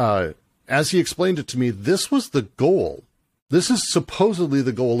 But as he explained it to me, this was the goal. This is supposedly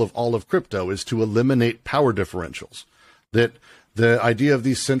the goal of all of crypto, is to eliminate power differentials. That the idea of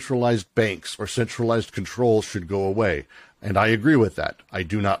these centralized banks or centralized controls should go away. And I agree with that. I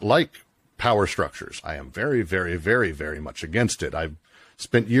do not like power structures. I am very, very, very, very much against it. I've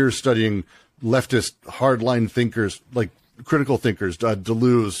spent years studying leftist hardline thinkers, like critical thinkers,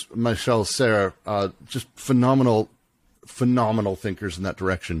 Deleuze, Michel Serre, just phenomenal thinkers in that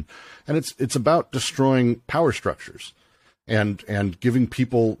direction. And it's about destroying power structures and giving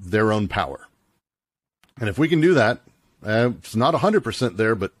people their own power. And if we can do that, it's not 100%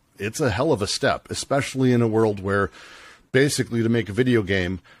 there, but it's a hell of a step, especially in a world where basically to make a video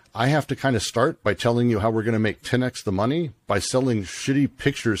game, I have to kind of start by telling you how we're going to make 10x the money by selling shitty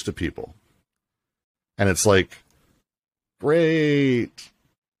pictures to people. And it's like, Great.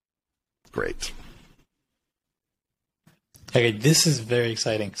 Okay, this is very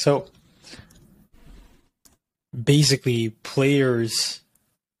exciting. So basically, players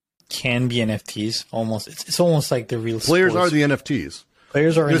can be NFTs. Almost, it's almost like the real players sports. are the NFTs.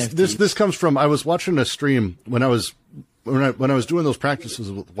 Players are NFTs. This comes from, I was watching a stream when I was doing those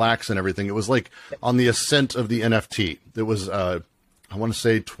practices with Wax and everything. It was like on the ascent of the NFT. It was I want to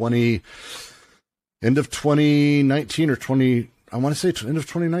say end of 2019 or 20. I want to say end of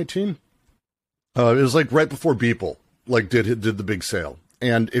 2019. It was like right before Beeple did the big sale.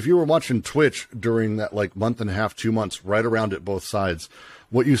 And if you were watching Twitch during that like month and a half, 2 months, right around at both sides,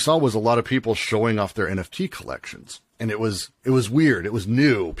 what you saw was a lot of people showing off their NFT collections. And it was weird. It was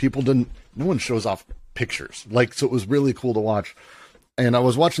new. No one shows off pictures. So it was really cool to watch. And I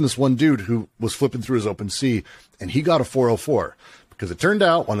was watching this one dude who was flipping through his OpenSea, and he got a 404 because it turned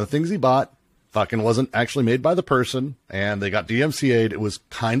out one of the things he bought fucking wasn't actually made by the person, and they got DMCA'd. It was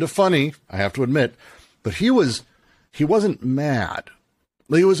kind of funny, I have to admit, but he wasn't mad.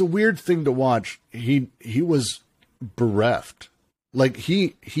 It was a weird thing to watch. He was bereft.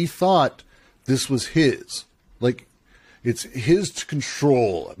 He thought this was his. It's his to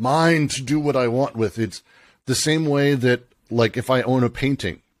control, mine to do what I want with. It's the same way that, if I own a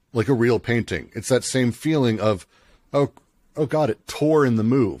painting, like a real painting, it's that same feeling of, oh God, it tore in the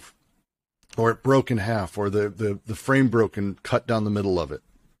move, or it broke in half, or the frame broke and cut down the middle of it.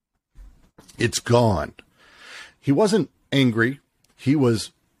 It's gone. He wasn't angry. He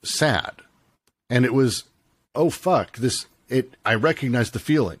was sad. And it was, oh fuck, I recognized the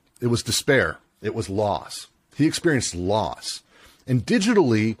feeling. It was despair. It was loss. He experienced loss. And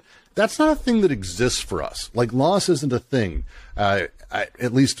digitally, that's not a thing that exists for us. Loss isn't a thing.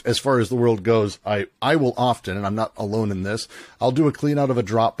 At least as far as the world goes, I will often, and I'm not alone in this, I'll do a clean out of a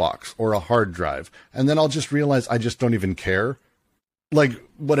Dropbox or a hard drive, and then I'll just realize I just don't even care.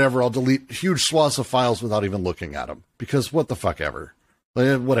 Whatever, I'll delete huge swaths of files without even looking at them, because what the fuck ever.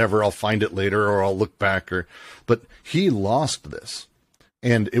 Whatever, I'll find it later, or I'll look back. But he lost this.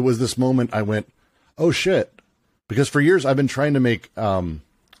 And it was this moment I went, oh shit. Because for years I've been trying to make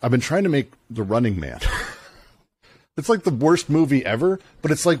The Running Man. It's like the worst movie ever,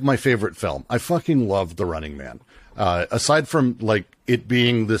 but it's like my favorite film. I fucking love The Running Man. Aside from it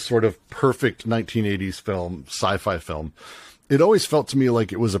being this sort of perfect 1980s film, sci-fi film, it always felt to me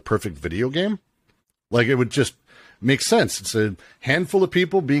like it was a perfect video game. It would just make sense. It's a handful of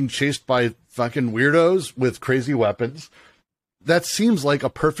people being chased by fucking weirdos with crazy weapons. That seems like a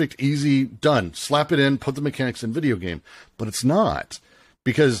perfect, easy, done. Slap it in, put the mechanics in video game. But it's not.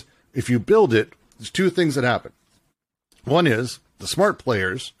 Because if you build it, there's two things that happen. One is the smart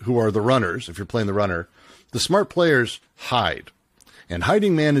players, who are the runners, if you're playing the runner, the smart players hide. And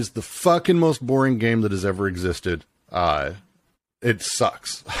Hiding Man is the fucking most boring game that has ever existed. It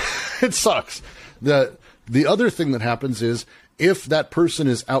sucks. It sucks. The other thing that happens is if that person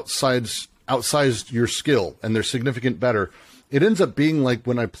is outsized your skill and they're significant better, it ends up being like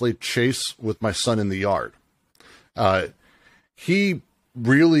when I play chase with my son in the yard. He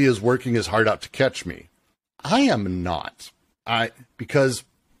really is working his heart out to catch me. I am not. Because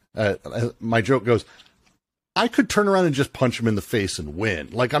my joke goes, I could turn around and just punch him in the face and win.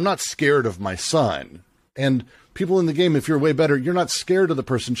 I'm not scared of my son. And people in the game, if you're way better, you're not scared of the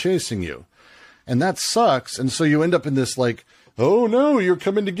person chasing you. And that sucks. And so you end up in this oh no, you're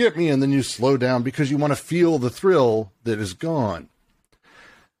coming to get me. And then you slow down because you want to feel the thrill that is gone.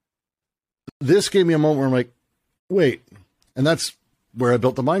 This gave me a moment where I'm like, wait. And that's where I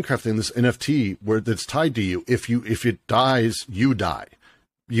built the Minecraft thing, this NFT that's tied to you. If it dies, you die.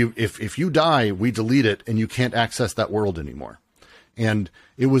 If you die, we delete it and you can't access that world anymore. And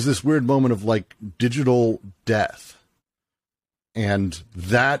it was this weird moment of digital death. And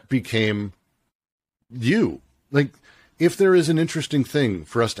that became you. If there is an interesting thing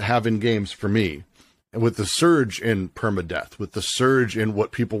for us to have in games, for me, with the surge in permadeath, with the surge in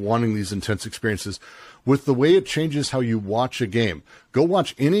what people wanting these intense experiences, with the way it changes how you watch a game. Go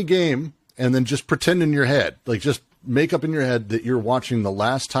watch any game and then just pretend in your head, just make up in your head that you're watching the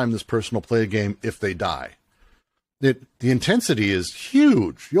last time this person will play a game if they die. The intensity is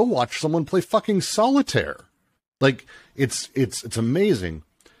huge. You'll watch someone play fucking solitaire. It's amazing.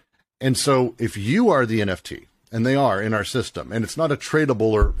 And so if you are the NFT, and they are in our system, and it's not a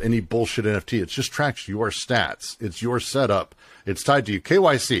tradable or any bullshit NFT, it just tracks your stats. It's your setup. It's tied to you.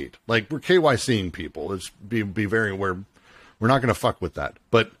 KYC'd. We're KYCing people. It's be very aware. We're not going to fuck with that.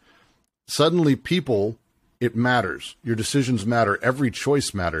 But suddenly people, it matters. Your decisions matter. Every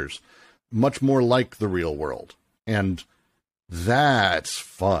choice matters. Much more like the real world. And that's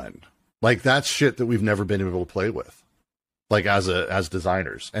fun. That's shit that we've never been able to play with. As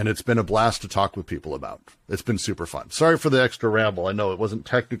designers. And it's been a blast to talk with people about. It's been super fun. Sorry for the extra ramble. I know it wasn't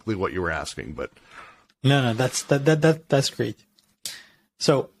technically what you were asking, but no, that's great.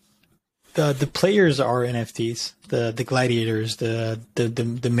 So the players are NFTs, the gladiators,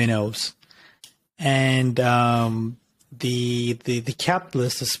 the minnows, and the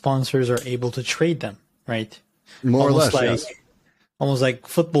capitalists, the sponsors, are able to trade them, right? More Almost or less, yes. Almost like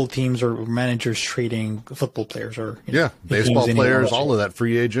football teams or managers trading football players, or baseball players, all of that,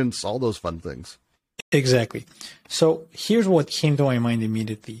 free agents, all those fun things. Exactly. So here's what came to my mind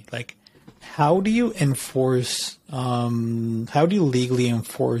immediately: like, how do you enforce? How do you legally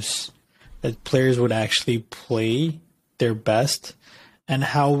enforce that players would actually play their best? And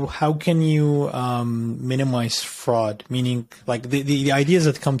how can you minimize fraud? Meaning, like the ideas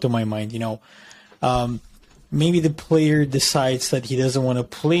that come to my mind, maybe the player decides that he doesn't want to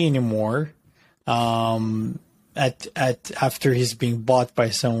play anymore after he's being bought by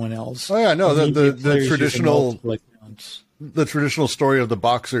someone else. Oh yeah, no, the traditional story of the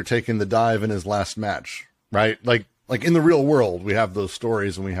boxer taking the dive in his last match, right? Like in the real world, we have those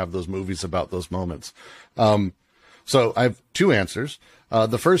stories and we have those movies about those moments. So I have two answers.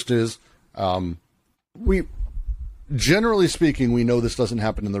 The first is, generally speaking, we know this doesn't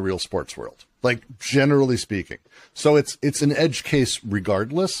happen in the real sports world. Like, generally speaking. So it's an edge case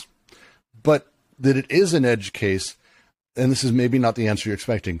regardless, but that it is an edge case, and this is maybe not the answer you're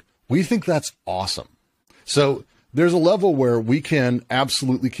expecting, we think that's awesome. So there's a level where we can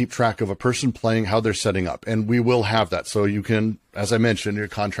absolutely keep track of a person playing, how they're setting up, and we will have that. So you can, as I mentioned, your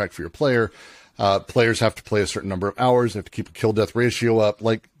contract for your player, players have to play a certain number of hours, they have to keep a kill-death ratio up,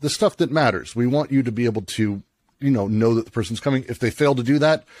 like the stuff that matters. We want you to be able to, know that the person's coming. If they fail to do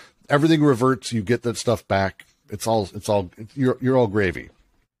that, everything reverts, you get that stuff back. You're all gravy.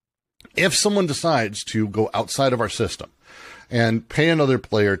 If someone decides to go outside of our system and pay another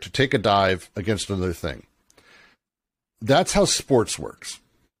player to take a dive against another thing, that's how sports works.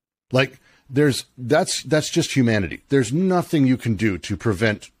 Like, that's just humanity. There's nothing you can do to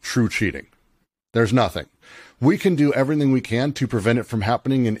prevent true cheating. There's nothing. We can do everything we can to prevent it from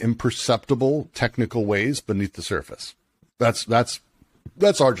happening in imperceptible technical ways beneath the surface. That's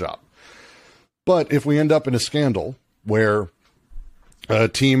our job. But if we end up in a scandal where a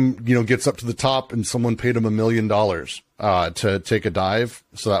team, gets up to the top and someone paid them $1 million to take a dive,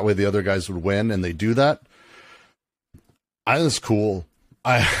 so that way the other guys would win, and they do that, I think it's cool.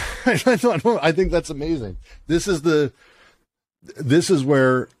 I think that's amazing. This is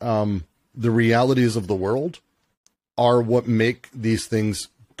where the realities of the world are what make these things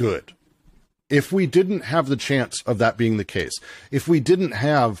good. If we didn't have the chance of that being the case, if we didn't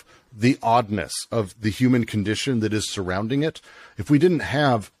have the oddness of the human condition that is surrounding it, if we didn't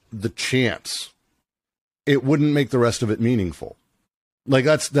have the chance, it wouldn't make the rest of it meaningful. Like,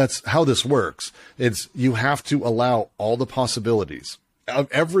 that's how this works. It's, you have to allow all the possibilities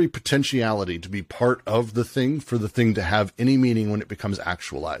of every potentiality to be part of the thing for the thing to have any meaning when it becomes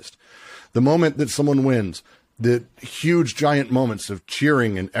actualized. The moment that someone wins, the huge giant moments of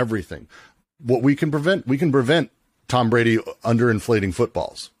cheering and everything, what we can prevent Tom Brady underinflating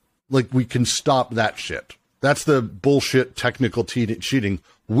footballs. Like, we can stop that shit. That's the bullshit technical cheating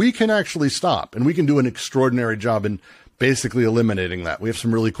we can actually stop, and we can do an extraordinary job in basically eliminating that. We have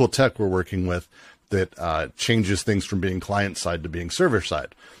some really cool tech we're working with that changes things from being client side to being server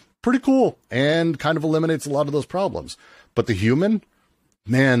side. Pretty cool, and kind of eliminates a lot of those problems. But the human,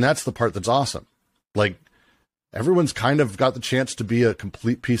 man, that's the part that's awesome. Like, everyone's kind of got the chance to be a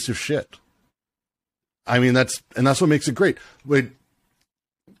complete piece of shit. I mean, that's what makes it great. Wait,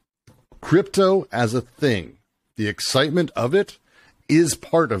 crypto as a thing, the excitement of it is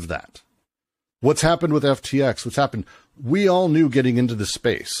part of that. What's happened with FTX? We all knew getting into the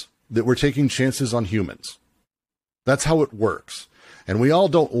space that we're taking chances on humans. That's how it works. And we all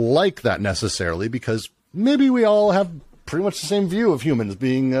don't like that necessarily, because maybe we all have pretty much the same view of humans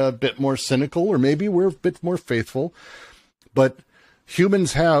being a bit more cynical, or maybe we're a bit more faithful. But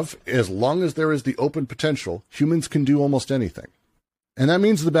humans have, as long as there is the open potential, humans can do almost anything. And that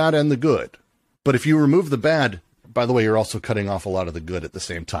means the bad and the good. But if you remove the bad, by the way, you're also cutting off a lot of the good at the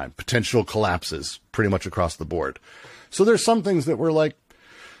same time. Potential collapses pretty much across the board. So there's some things that we're like,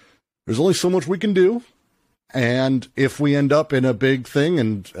 there's only so much we can do. And if we end up in a big thing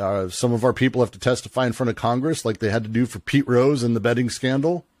and some of our people have to testify in front of Congress like they had to do for Pete Rose and the betting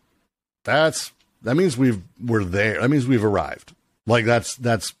scandal, that means we're there. That means we've arrived. Like,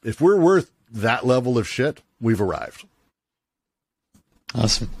 that's if we're worth that level of shit, we've arrived.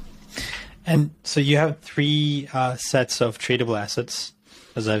 Awesome. And so you have three sets of tradable assets,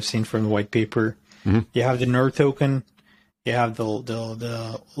 as I've seen from the white paper. Mm-hmm. You have the NER token, you have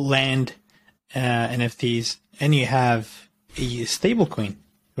the land NFTs, and you have a stablecoin,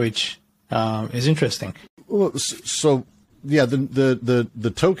 which is interesting. Well, so yeah,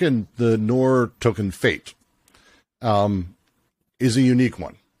 the token, the NOR token Fate, is a unique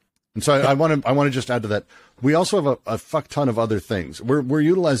one. And so I want to just add to that. We also have a fuck ton of other things. We're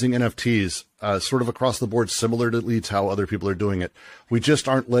utilizing NFTs sort of across the board, similarly to how other people are doing it. We just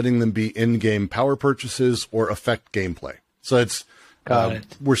aren't letting them be in-game power purchases or affect gameplay. So it's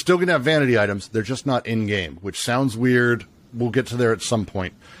we're still going to have vanity items. They're just not in-game, which sounds weird. We'll get to there at some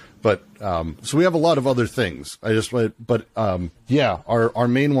point. But so we have a lot of other things. Yeah, our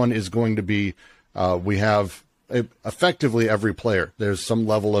main one is going to be we have effectively every player. There's some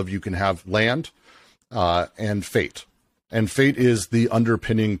level of you can have land. And Fate. And Fate is the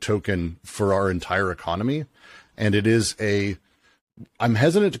underpinning token for our entire economy. And it is I'm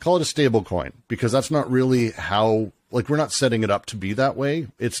hesitant to call it a stable coin because that's not really how, like, we're not setting it up to be that way.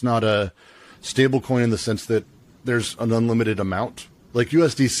 It's not a stable coin in the sense that there's an unlimited amount. Like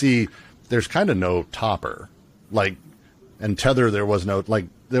USDC, there's kind of no topper. Like, and Tether, there was no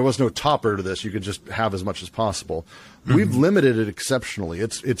topper to this. You could just have as much as possible. Mm-hmm. We've limited it exceptionally.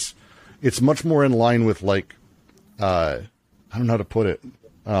 It's much more in line with, like, I don't know how to put it.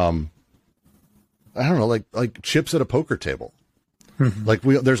 I don't know, like chips at a poker table. Mm-hmm. Like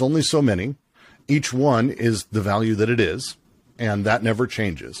there's only so many. Each one is the value that it is, and that never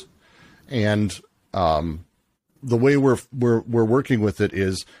changes. And the way we're working with it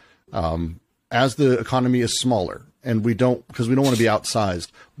is, as the economy is smaller, and because we don't want to be outsized.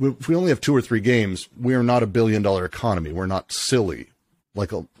 If we only have 2 or 3 games, we are not $1 billion economy. We're not silly.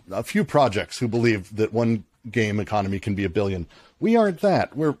 Like a few projects who believe that one game economy can be $1 billion. We aren't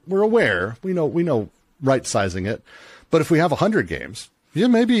that. We're aware. We know right sizing it. But if we have 100 games, yeah,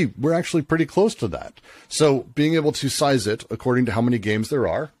 maybe we're actually pretty close to that. So being able to size it according to how many games there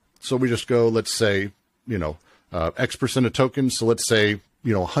are. So we just go, let's say, X% of tokens. So let's say,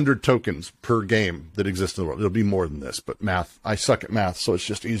 100 tokens per game that exist in the world. It'll be more than this, but I suck at math, so it's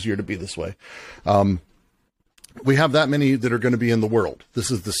just easier to be this way. We have that many that are going to be in the world. This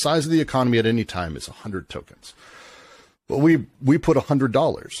is the size of the economy at any time is 100 tokens. But we put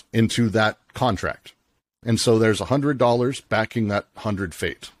 $100 into that contract. And so there's $100 backing that 100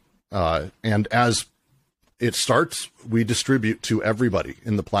 Fate. And as it starts, we distribute to everybody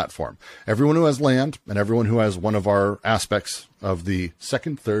in the platform. Everyone who has land and everyone who has one of our aspects of the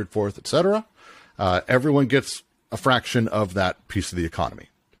second, third, fourth, etc. Everyone gets a fraction of that piece of the economy.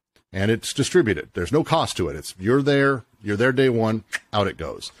 And it's distributed. There's no cost to it. You're there day one, out it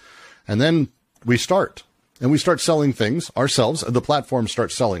goes. And then we start. And we start selling things ourselves. The platform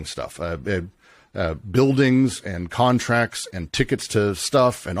starts selling stuff. Buildings and contracts and tickets to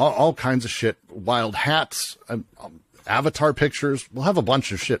stuff and all kinds of shit. Wild hats, avatar pictures. We'll have a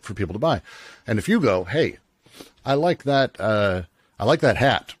bunch of shit for people to buy. And if you go, hey, I like that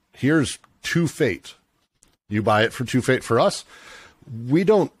hat. Here's 2 Fate. You buy it for 2 Fate for us. We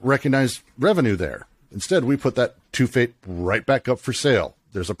don't recognize revenue there. Instead, we put that 2 Fate right back up for sale.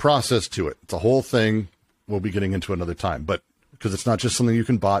 There's a process to it. It's a whole thing we'll be getting into another time. But because it's not just something you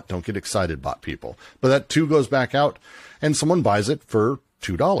can bot, don't get excited, bot people. But that 2 goes back out, and someone buys it for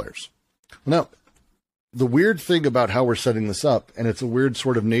 $2. Now, the weird thing about how we're setting this up, and it's a weird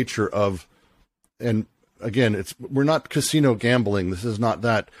sort of nature of, and again, we're not casino gambling. This is not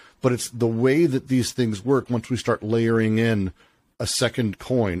that. But it's the way that these things work once we start layering in a second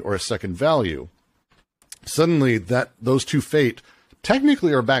coin or a second value, suddenly those 2 Fate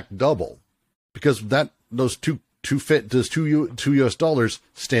technically are back double because those two US dollars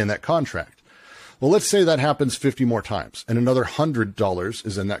stay in that contract. Well, let's say that happens 50 more times and another $100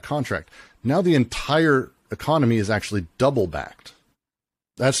 is in that contract. Now the entire economy is actually double backed.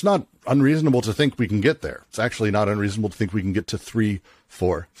 That's not unreasonable to think we can get there. It's actually not unreasonable to think we can get to 3,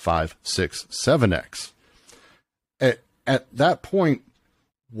 4, 5, 6, 7x. At that point,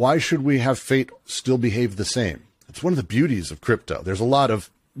 why should we have Fate still behave the same? It's one of the beauties of crypto. There's a lot of,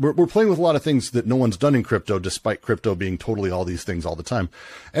 we're playing with a lot of things that no one's done in crypto, despite crypto being totally all these things all the time.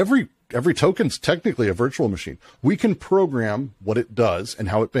 Every token's technically a virtual machine. We can program what it does and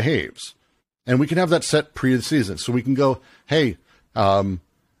how it behaves. And we can have that set pre-season. So we can go, hey, once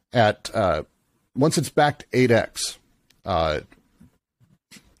it's backed 8x,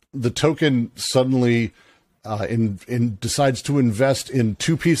 the token suddenly decides to invest in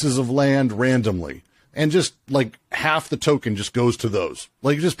 2 pieces of land randomly, and just like half the token just goes to those.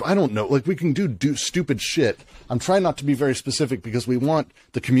 Like, just, I don't know, like we can do stupid shit. I'm trying not to be very specific because we want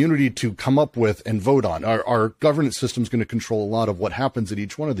the community to come up with and vote on. Our governance system is going to control a lot of what happens at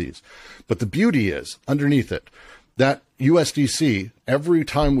each one of these. But the beauty is, underneath it, that USDC, every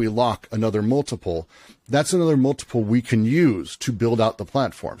time we lock another multiple, that's another multiple we can use to build out the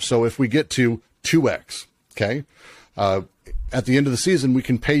platform. So if we get to 2x, okay, At the end of the season, we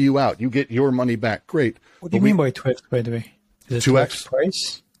can pay you out. You get your money back. Great. What do you mean by 2x, by the way? Is it 2x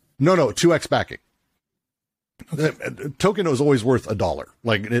price? No, 2x backing. Okay. The token is always worth $1.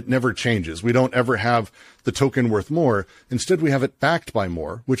 Like, it never changes. We don't ever have the token worth more. Instead, we have it backed by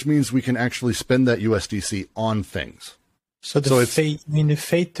more, which means we can actually spend that USDC on things. So the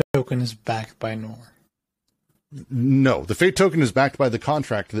Fate token is backed by more? No, the Fate token is backed by the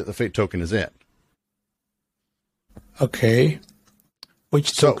contract that the Fate token is in. Okay.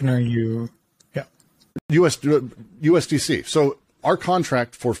 Which token are you? Yeah. USDC. So our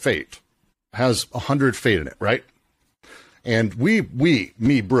contract for Fate has 100 Fate in it, right? And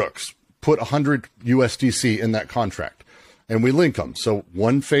me, Brooks, put 100 USDC in that contract, and we link them. So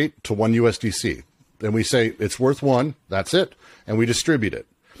 1 Fate to 1 USDC. Then we say it's worth 1, that's it, and we distribute it.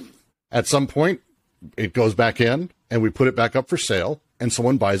 At some point, it goes back in, and we put it back up for sale, and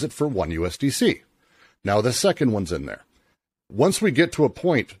someone buys it for 1 USDC. Now the second one's in there. Once we get to a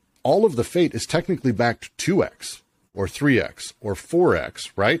point, all of the Fate is technically backed 2x, or 3x, or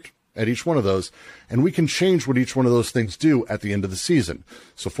 4x, right? At each one of those, and we can change what each one of those things do at the end of the season.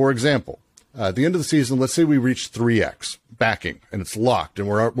 So, for example, at the end of the season, let's say we reach 3x backing, and it's locked, and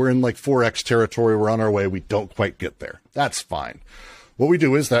we're in like 4x territory. We're on our way. We don't quite get there. That's fine. What we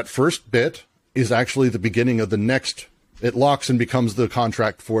do is that first bit is actually the beginning of the next. It locks and becomes the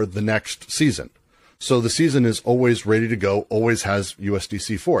contract for the next season. So the season is always ready to go, always has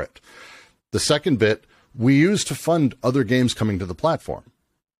USDC for it. The second bit we use to fund other games coming to the platform.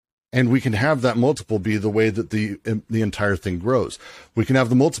 And we can have that multiple be the way that the entire thing grows. We can have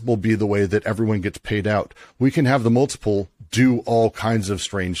the multiple be the way that everyone gets paid out. We can have the multiple do all kinds of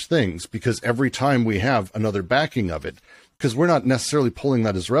strange things, because every time we have another backing of it, because we're not necessarily pulling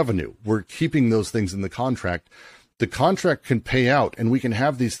that as revenue, we're keeping those things in the contract. The contract can pay out, and we can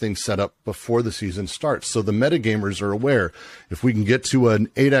have these things set up before the season starts. So the metagamers are aware, if we can get to an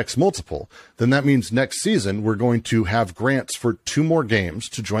 8x multiple, then that means next season we're going to have grants for 2 more games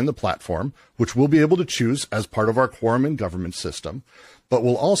to join the platform, which we'll be able to choose as part of our quorum and government system. But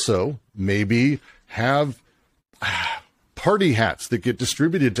we'll also maybe have party hats that get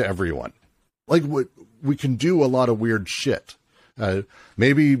distributed to everyone. Like, we can do a lot of weird shit.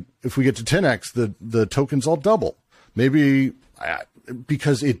 Maybe if we get to 10x, the tokens all double. Maybe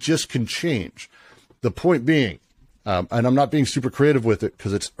because it just can change. The point being, and I'm not being super creative with it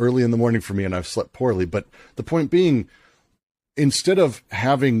because it's early in the morning for me and I've slept poorly, but the point being, instead of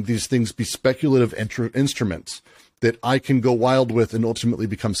having these things be speculative instruments that I can go wild with and ultimately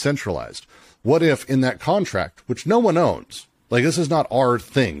become centralized, what if in that contract, which no one owns, like, this is not our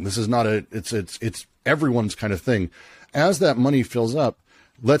thing, this is not it's everyone's kind of thing, as that money fills up,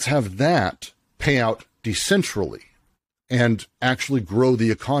 let's have that pay out decentrally and actually grow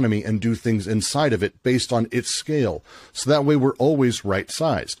the economy and do things inside of it based on its scale. So that way we're always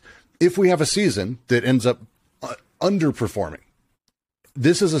right-sized. If we have a season that ends up underperforming,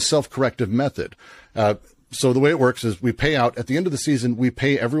 this is a self-corrective method. So the way it works is we pay out, at the end of the season, we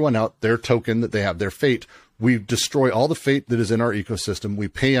pay everyone out their token that they have, their Fate. We destroy all the Fate that is in our ecosystem. We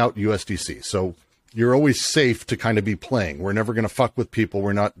pay out USDC. So you're always safe to kind of be playing. We're never going to fuck with people.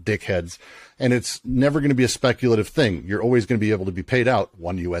 We're not dickheads. And it's never going to be a speculative thing. You're always going to be able to be paid out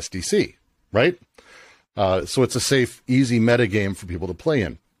 1 USDC, right? So it's a safe, easy meta game for people to play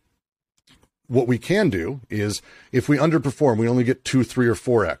in. What we can do is, if we underperform, we only get 2, 3, or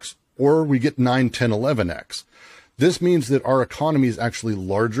 4x, or we get 9, 10, 11x. This means that our economy is actually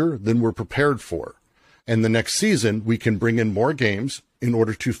larger than we're prepared for. And the next season, we can bring in more games in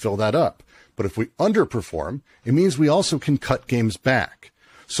order to fill that up. But if we underperform, it means we also can cut games back.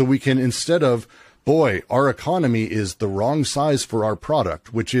 So we can, instead of, boy, our economy is the wrong size for our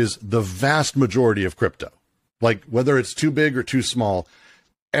product, which is the vast majority of crypto. Like, whether it's too big or too small,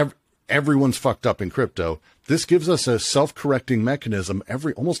 everyone's fucked up in crypto. This gives us a self-correcting mechanism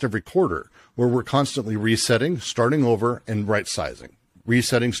almost every quarter, where we're constantly resetting, starting over, and right-sizing.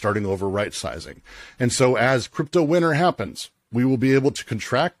 Resetting, starting over, right-sizing. And so as crypto winter happens, we will be able to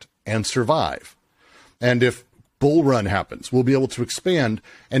contract and survive. And if bull run happens, we'll be able to expand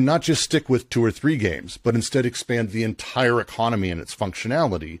and not just stick with 2 or 3 games, but instead expand the entire economy and its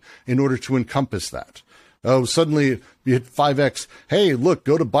functionality in order to encompass that. Oh, suddenly you hit 5x. Hey, look,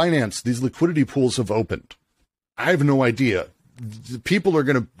 go to Binance. These liquidity pools have opened. I have no idea. People are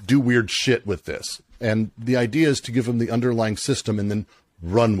going to do weird shit with this. And the idea is to give them the underlying system and then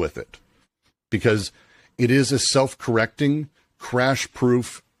run with it, because it is a self-correcting,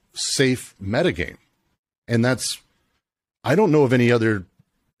 crash-proof, safe metagame. And I don't know of any other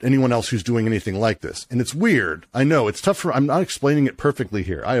anyone else who's doing anything like this. And it's weird. I know it's tough I'm not explaining it perfectly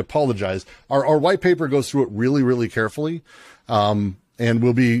here. I apologize. Our white paper goes through it really, really carefully. And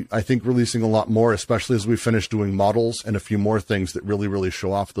we'll be, I think, releasing a lot more, especially as we finish doing models and a few more things that really, really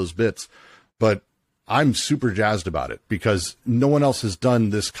show off those bits. But I'm super jazzed about it because no one else has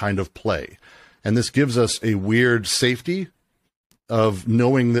done this kind of play. And this gives us a weird safety of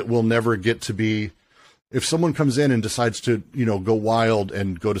knowing that we'll never get to be, if someone comes in and decides to, go wild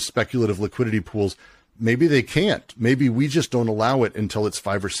and go to speculative liquidity pools, maybe they can't. Maybe we just don't allow it until it's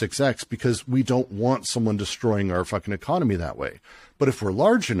 5 or 6x because we don't want someone destroying our fucking economy that way. But if we're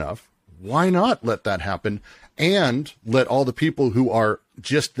large enough, why not let that happen and let all the people who are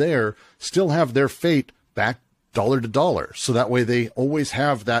just there still have their fate back dollar to dollar? So that way they always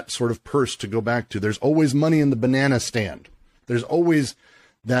have that sort of purse to go back to. There's always money in the banana stand. There's always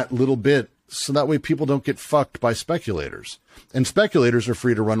that little bit, so that way people don't get fucked by speculators. And speculators are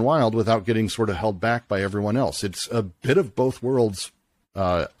free to run wild without getting sort of held back by everyone else. It's a bit of both worlds,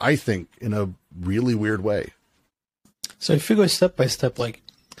 I think, in a really weird way. So if you go step by step, like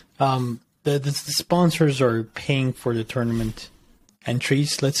the sponsors are paying for the tournament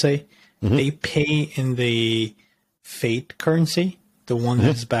entries, let's say. Mm-hmm. They pay in the Fate currency, the one mm-hmm.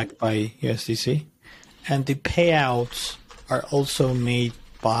 that's backed by USDC. And the payouts are also made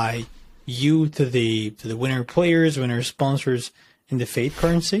by you to the winner players, winner sponsors in the Fate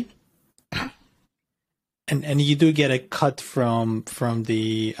currency, and you do get a cut from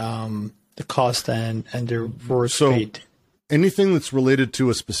the cost and the rewards paid. Anything that's related to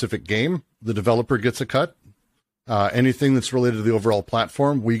a specific game, the developer gets a cut. Anything that's related to the overall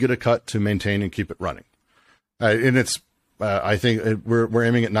platform, we get a cut to maintain and keep it running. And it's I think we're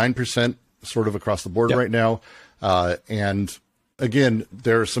aiming at 9% sort of across the board right now. And again,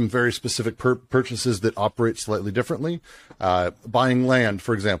 there are some very specific purchases that operate slightly differently. Buying land,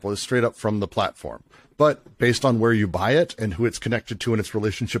 for example, is straight up from the platform. But based on where you buy it and who it's connected to and its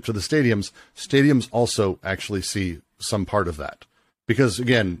relationship to the stadiums also actually see some part of that. Because,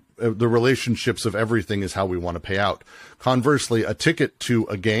 again, the relationships of everything is how we want to pay out. Conversely, a ticket to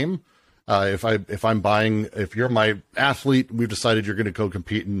a game, if you're my athlete, we've decided you're going to go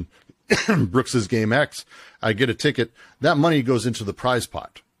compete in Brooks's Game X, I get a ticket, that money goes into the prize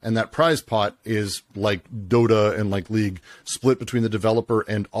pot. And that prize pot is like Dota and like League, split between the developer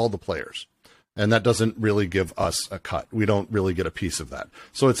and all the players. And that doesn't really give us a cut. We don't really get a piece of that.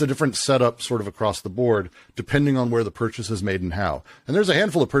 So it's a different setup sort of across the board, depending on where the purchase is made and how. And there's a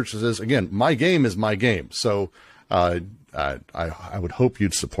handful of purchases. Again, my game is my game. So I would hope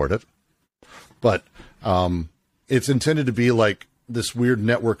you'd support it. But it's intended to be like this weird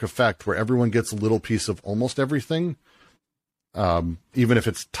network effect where everyone gets a little piece of almost everything, even if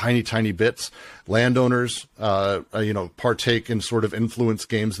it's tiny, tiny bits. Landowners, partake in sort of influence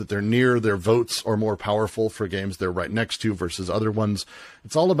games that they're near. Their votes are more powerful for games they're right next to versus other ones.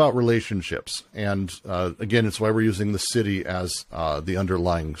 It's all about relationships. And again, it's why we're using the city as the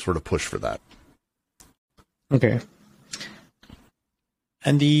underlying sort of push for that. Okay.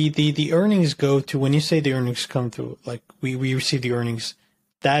 And the earnings go to, when you say the earnings come through, like we receive the earnings,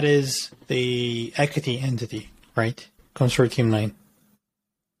 that is the equity entity, right? Consortium 9.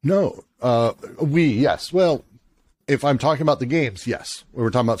 No, yes. Well, if I'm talking about the games, yes.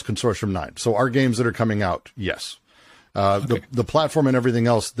 We're talking about Consortium 9. So our games that are coming out, yes. Okay. The platform and everything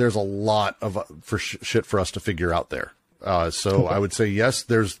else, there's a lot of shit for us to figure out there. So okay. I would say yes.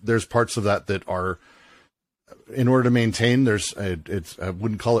 There's parts of that are, in order to maintain, I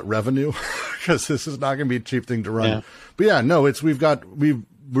wouldn't call it revenue because this is not going to be a cheap thing to run. Yeah. But yeah, no,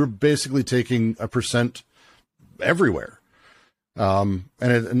 we're basically taking a percent everywhere. And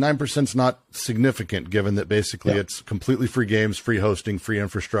 9% is not significant given that basically it's completely free games, free hosting, free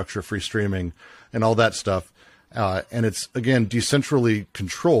infrastructure, free streaming, and all that stuff. And it's, again, decentrally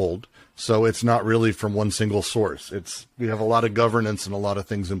controlled. So it's not really from one single source. We have a lot of governance and a lot of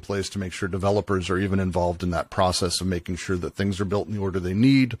things in place to make sure developers are even involved in that process of making sure that things are built in the order they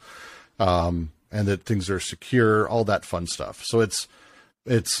need, and that things are secure, all that fun stuff. So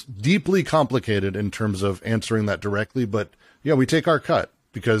it's deeply complicated in terms of answering that directly, but yeah, we take our cut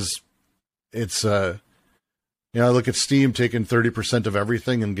because it's, I look at Steam taking 30% of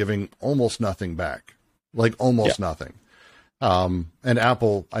everything and giving almost nothing back, like almost nothing. And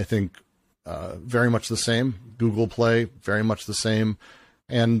Apple, I think, very much the same. Google Play, very much the same.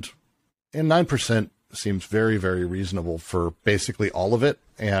 And 9% seems very, very reasonable for basically all of it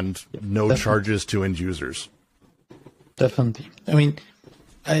and no charges to end users. Definitely. I mean,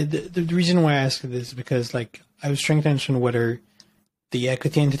 the reason why I asked this is because, like, I was trying to mention whether the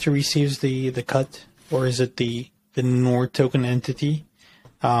equity entity receives the cut or is it the Nord token entity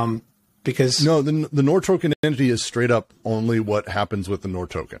Because no, the NOR token entity is straight up only what happens with the NOR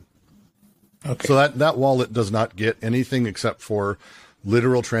token. Okay. So that wallet does not get anything except for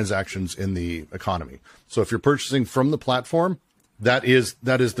literal transactions in the economy. So if you're purchasing from the platform, that is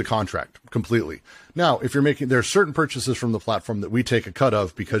the contract completely. Now, if you're there are certain purchases from the platform that we take a cut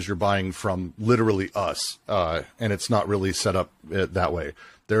of because you're buying from literally us, and it's not really set up that way.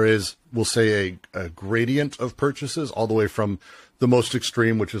 There is, we'll say, a gradient of purchases all the way from the most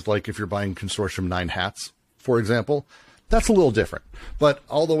extreme, which is like if you're buying Consortium 9 hats, for example. That's a little different, but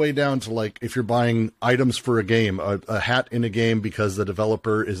all the way down to like if you're buying items for a game, a hat in a game because the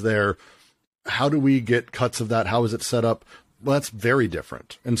developer is there. How do we get cuts of that? How is it set up? Well, that's very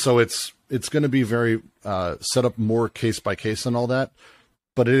different. And so it's going to be very set up more case by case and all that.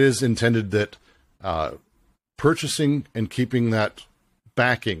 But it is intended that purchasing and keeping that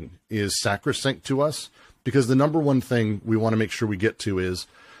backing is sacrosanct to us, because the number one thing we want to make sure we get to is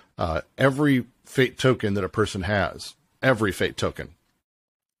every Fate token that a person has, every Fate token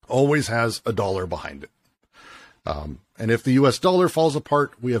always has a dollar behind it. And if the US dollar falls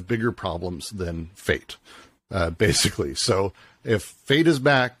apart, we have bigger problems than Fate. Basically. So if Fate is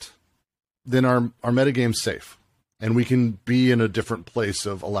backed, then our metagame's safe, and we can be in a different place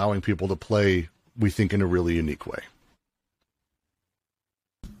of allowing people to play, we think, in a really unique way.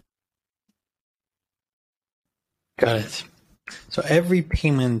 Got it. So every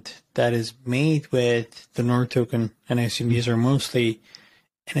payment that is made with the NOR token, and I assume these are mostly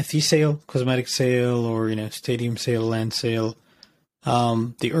NFT sale, cosmetic sale, or stadium sale, land sale,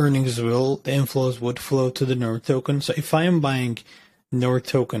 the inflows would flow to the NOR token. So if I am buying NOR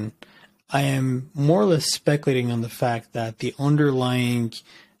token, I am more or less speculating on the fact that the underlying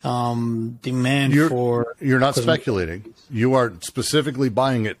demand you're not speculating. You are specifically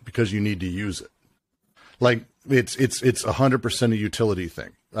buying it because you need to use it. Like it's 100% a utility thing.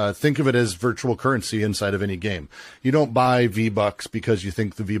 Think of it as virtual currency inside of any game. You don't buy V-Bucks because you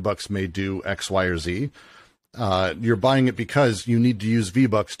think the V-Bucks may do X, Y, or Z. You're buying it because you need to use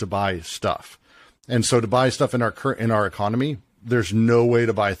V-Bucks to buy stuff. And so to buy stuff in our economy, there's no way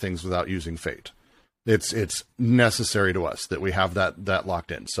to buy things without using Fate. It's necessary to us that we have that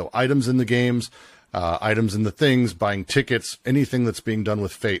locked in. So items in the games, items in the things, buying tickets, anything that's being done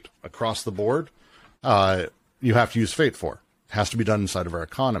with Fate across the board, you have to use Fate for. It has to be done inside of our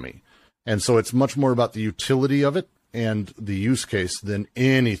economy. And so it's much more about the utility of it and the use case than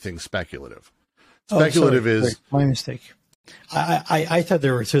anything speculative. Speculative is my mistake. I thought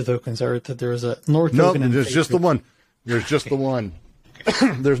there were two tokens. I thought there was a NOR token. No, there's just the one. There's just the one.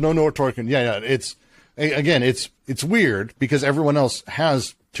 There's no NOR token. Yeah. It's weird because everyone else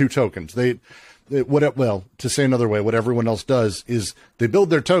has two tokens. To say another way, what everyone else does is they build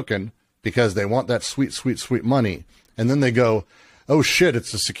their token because they want that sweet, sweet, sweet money, and then they go, "Oh shit,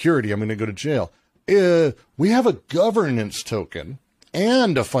 it's a security. I'm going to go to jail." We have a governance token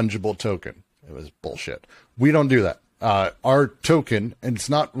and a fungible token. It was bullshit. We don't do that. Our token, and it's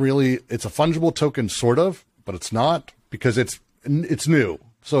not really, it's a fungible token sort of, but it's not because it's new.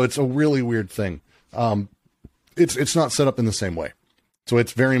 So it's a really weird thing. It's not set up in the same way. So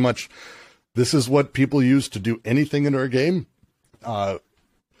it's very much, this is what people use to do anything in our game. The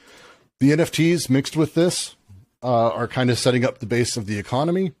NFTs mixed with this are kind of setting up the base of the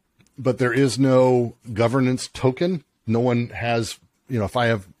economy, but there is no governance token. No one has, if I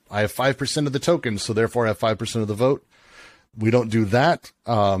have 5% of the tokens, so therefore I have 5% of the vote. We don't do that.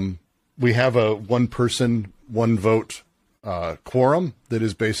 We have a one person, one vote quorum that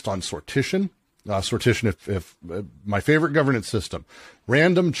is based on sortition. Sortition, if my favorite governance system,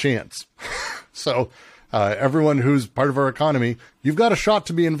 random chance. So everyone who's part of our economy, you've got a shot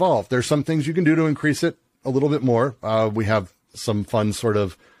to be involved. There's some things you can do to increase it a little bit more. We have some fun sort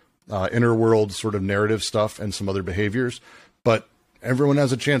of inner world sort of narrative stuff and some other behaviors, but everyone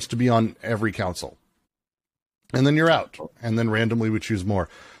has a chance to be on every council. And then you're out. And then randomly we choose more.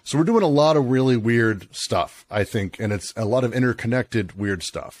 So we're doing a lot of really weird stuff, I think. And it's a lot of interconnected weird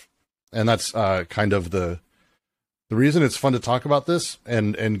stuff. And that's kind of the reason it's fun to talk about this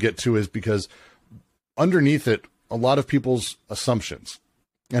and get to is because underneath it, a lot of people's assumptions.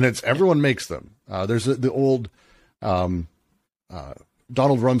 And it's everyone makes them. There's the old Donald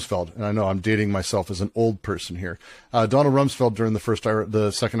Rumsfeld, and I know I'm dating myself as an old person here. Donald Rumsfeld during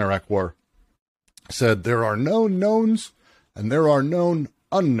the Second Iraq War said, "There are known knowns, and there are known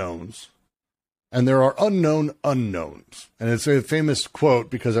unknowns, and there are unknown unknowns." And it's a famous quote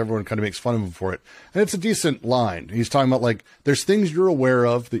because everyone kind of makes fun of him for it. And it's a decent line. He's talking about like, there's things you're aware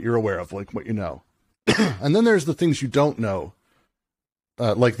of that you're aware of, like what you know. And then there's the things you don't know,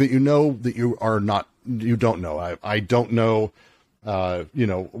 like that you know that you don't know. I don't know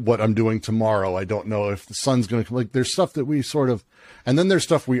what I'm doing tomorrow. I don't know if the sun's going to come. Like, there's stuff that we sort of, and then there's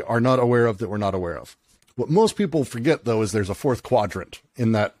stuff we are not aware of that we're not aware of. What most people forget, though, is there's a fourth quadrant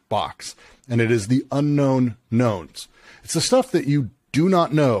in that box, and it is the unknown knowns. It's the stuff that you do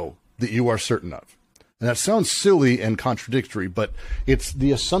not know that you are certain of. And that sounds silly and contradictory, but it's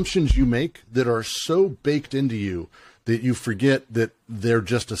the assumptions you make that are so baked into you that you forget that they're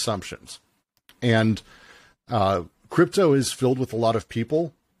just assumptions. And crypto is filled with a lot of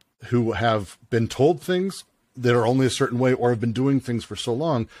people who have been told things that are only a certain way or have been doing things for so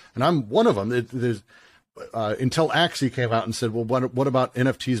long. And I'm one of them. Until Axie came out and said, well, what about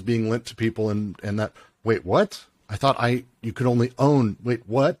NFTs being linked to people and that? Wait, what? I thought you could only own. Wait,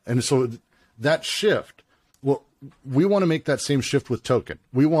 what? And so that shift, well, we want to make that same shift with token.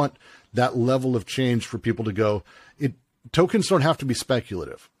 We want that level of change for people to go, tokens don't have to be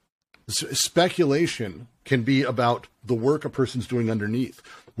speculative. Speculation can be about the work a person's doing underneath.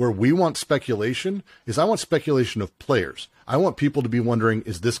 Where we want speculation is I want speculation of players. I want people to be wondering,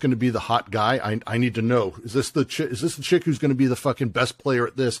 is this going to be the hot guy? I need to know. Is this the chick who's going to be the fucking best player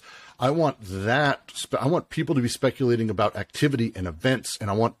at this? I want that. I want people to be speculating about activity and events, and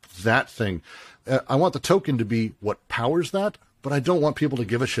I want that thing. I want the token to be what powers that, but I don't want people to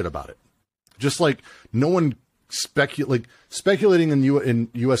give a shit about it. Just like no one speculating in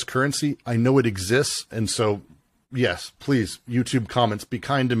U.S. currency. I know it exists, and so yes, please, YouTube comments, be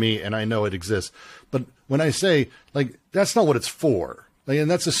kind to me, and I know it exists. But when I say, that's not what it's for. And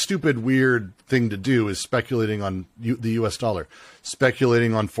that's a stupid, weird thing to do, is speculating on the U.S. dollar.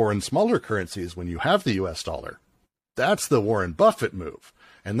 Speculating on foreign smaller currencies when you have the U.S. dollar. That's the Warren Buffett move.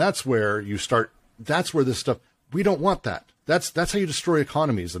 And that's where that's where this stuff, we don't want that. That's how you destroy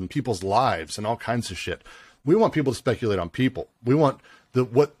economies and people's lives and all kinds of shit. We want people to speculate on people. We want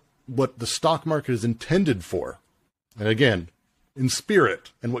what the stock market is intended for. And again, in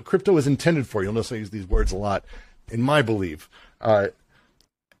spirit, and what crypto is intended for. You'll notice I use these words a lot, in my belief.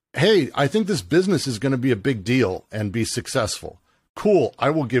 Hey, I think this business is going to be a big deal and be successful. Cool,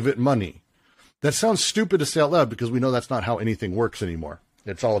 I will give it money. That sounds stupid to say out loud because we know that's not how anything works anymore.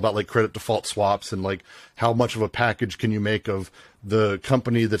 It's all about credit default swaps and how much of a package can you make of the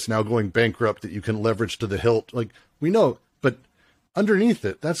company that's now going bankrupt that you can leverage to the hilt. We know, but underneath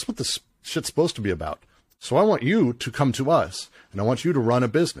it, that's what this shit's supposed to be about. So I want you to come to us, and I want you to run a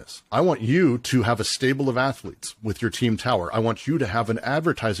business. I want you to have a stable of athletes with your team tower. I want you to have an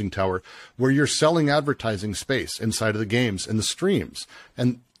advertising tower where you're selling advertising space inside of the games and the streams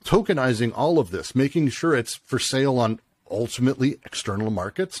and tokenizing all of this, making sure it's for sale on ultimately external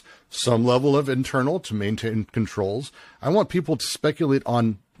markets, some level of internal to maintain controls. I want people to speculate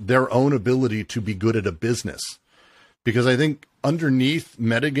on their own ability to be good at a business. Because I think underneath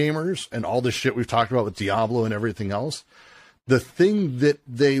metagamers and all the shit we've talked about with Diablo and everything else, the thing that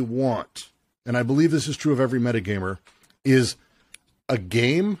they want, and I believe this is true of every metagamer, is a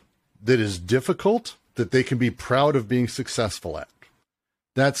game that is difficult that they can be proud of being successful at.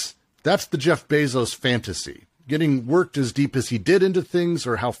 That's the Jeff Bezos fantasy. Getting worked as deep as he did into things,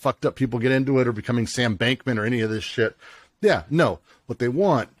 or how fucked up people get into it, or becoming Sam Bankman or any of this shit. Yeah, no. What they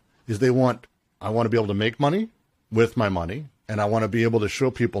want is I want to be able to make money with my money, and I want to be able to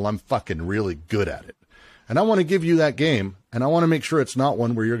show people I'm fucking really good at it. And I want to give you that game, and I want to make sure it's not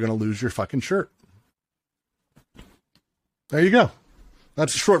one where you're going to lose your fucking shirt. There you go.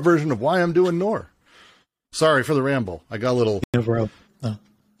 That's a short version of why I'm doing Nor. Sorry for the ramble. I got a little... No problem. No.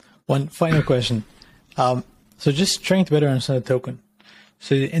 One final question. So just trying to better understand the token.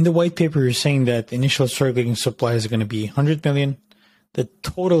 So in the white paper, you're saying that the initial circulating supply is going to be 100 million. The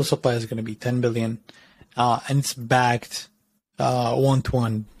total supply is going to be 10 billion. And it's backed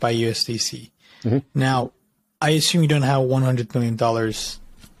 1-to-1 by USDC. Mm-hmm. Now, I assume you don't have $100 million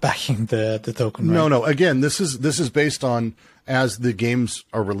backing the token, right? No. Again, this is based on, as the games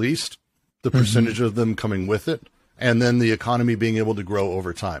are released, the percentage of them coming with it, and then the economy being able to grow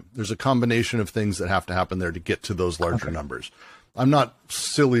over time. There's a combination of things that have to happen there to get to those larger numbers. I'm not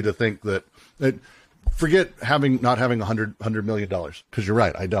silly to think that forget not having $100 million, because you're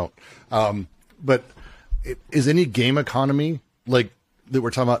right, I don't. But is any game economy that we're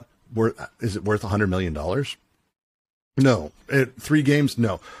talking about, is it worth $100 million? No. 3 games?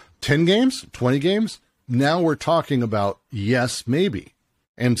 No. 10 games? 20 games? Now we're talking about yes, maybe.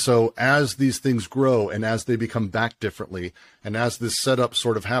 And so as these things grow and as they become backed differently, and as this setup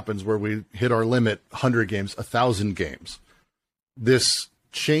sort of happens where we hit our limit, 100 games, 1,000 games, this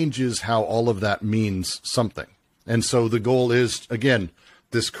changes how all of that means something. And so the goal is, again,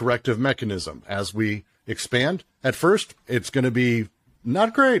 this corrective mechanism. As we expand, at first, it's going to be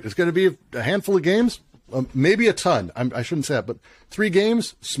not great. It's going to be a handful of games. maybe a ton. I shouldn't say that, but 3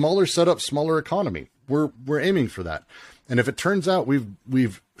 games, smaller setup, smaller economy. We're aiming for that. And if it turns out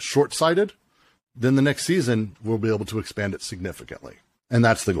we've short-sighted, then the next season we'll be able to expand it significantly. And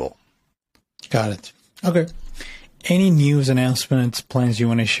that's the goal. Got it. Okay. Any news, announcements, plans you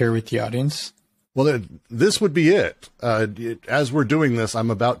want to share with the audience? Well, this would be it. As we're doing this, I'm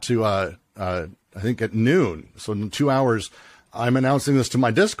about to, I think at noon, so in 2 hours, I'm announcing this to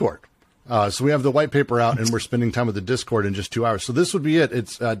my Discord. So we have the white paper out, and we're spending time with the Discord in just 2 hours. So this would be it.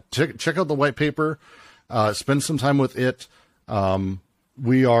 It's check out the white paper, spend some time with it.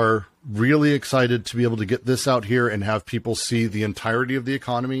 We are really excited to be able to get this out here and have people see the entirety of the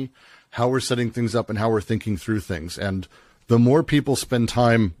economy, how we're setting things up, and how we're thinking through things. And the more people spend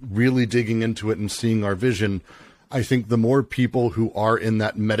time really digging into it and seeing our vision, I think the more people who are in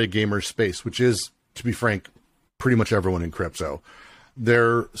that metagamer space, which is, to be frank, pretty much everyone in crypto,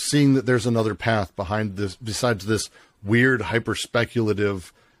 they're seeing that there's another path behind this, besides this weird,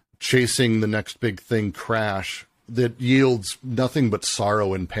 hyper-speculative, chasing the next big thing crash that yields nothing but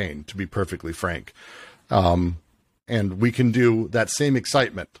sorrow and pain, to be perfectly frank. And we can do that same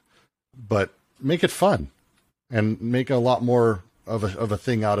excitement, but make it fun and make a lot more of a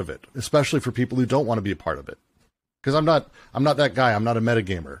thing out of it, especially for people who don't want to be a part of it. Because I'm not that guy. I'm not a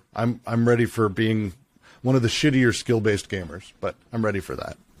metagamer. I'm ready for being one of the shittier skill-based gamers, but I'm ready for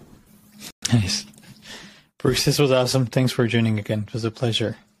that. Nice. Bruce, this was awesome. Thanks for joining again. It was a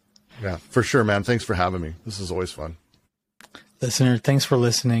pleasure. Yeah, for sure, man. Thanks for having me. This is always fun. Listener, thanks for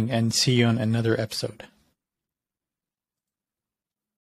listening, and see you on another episode.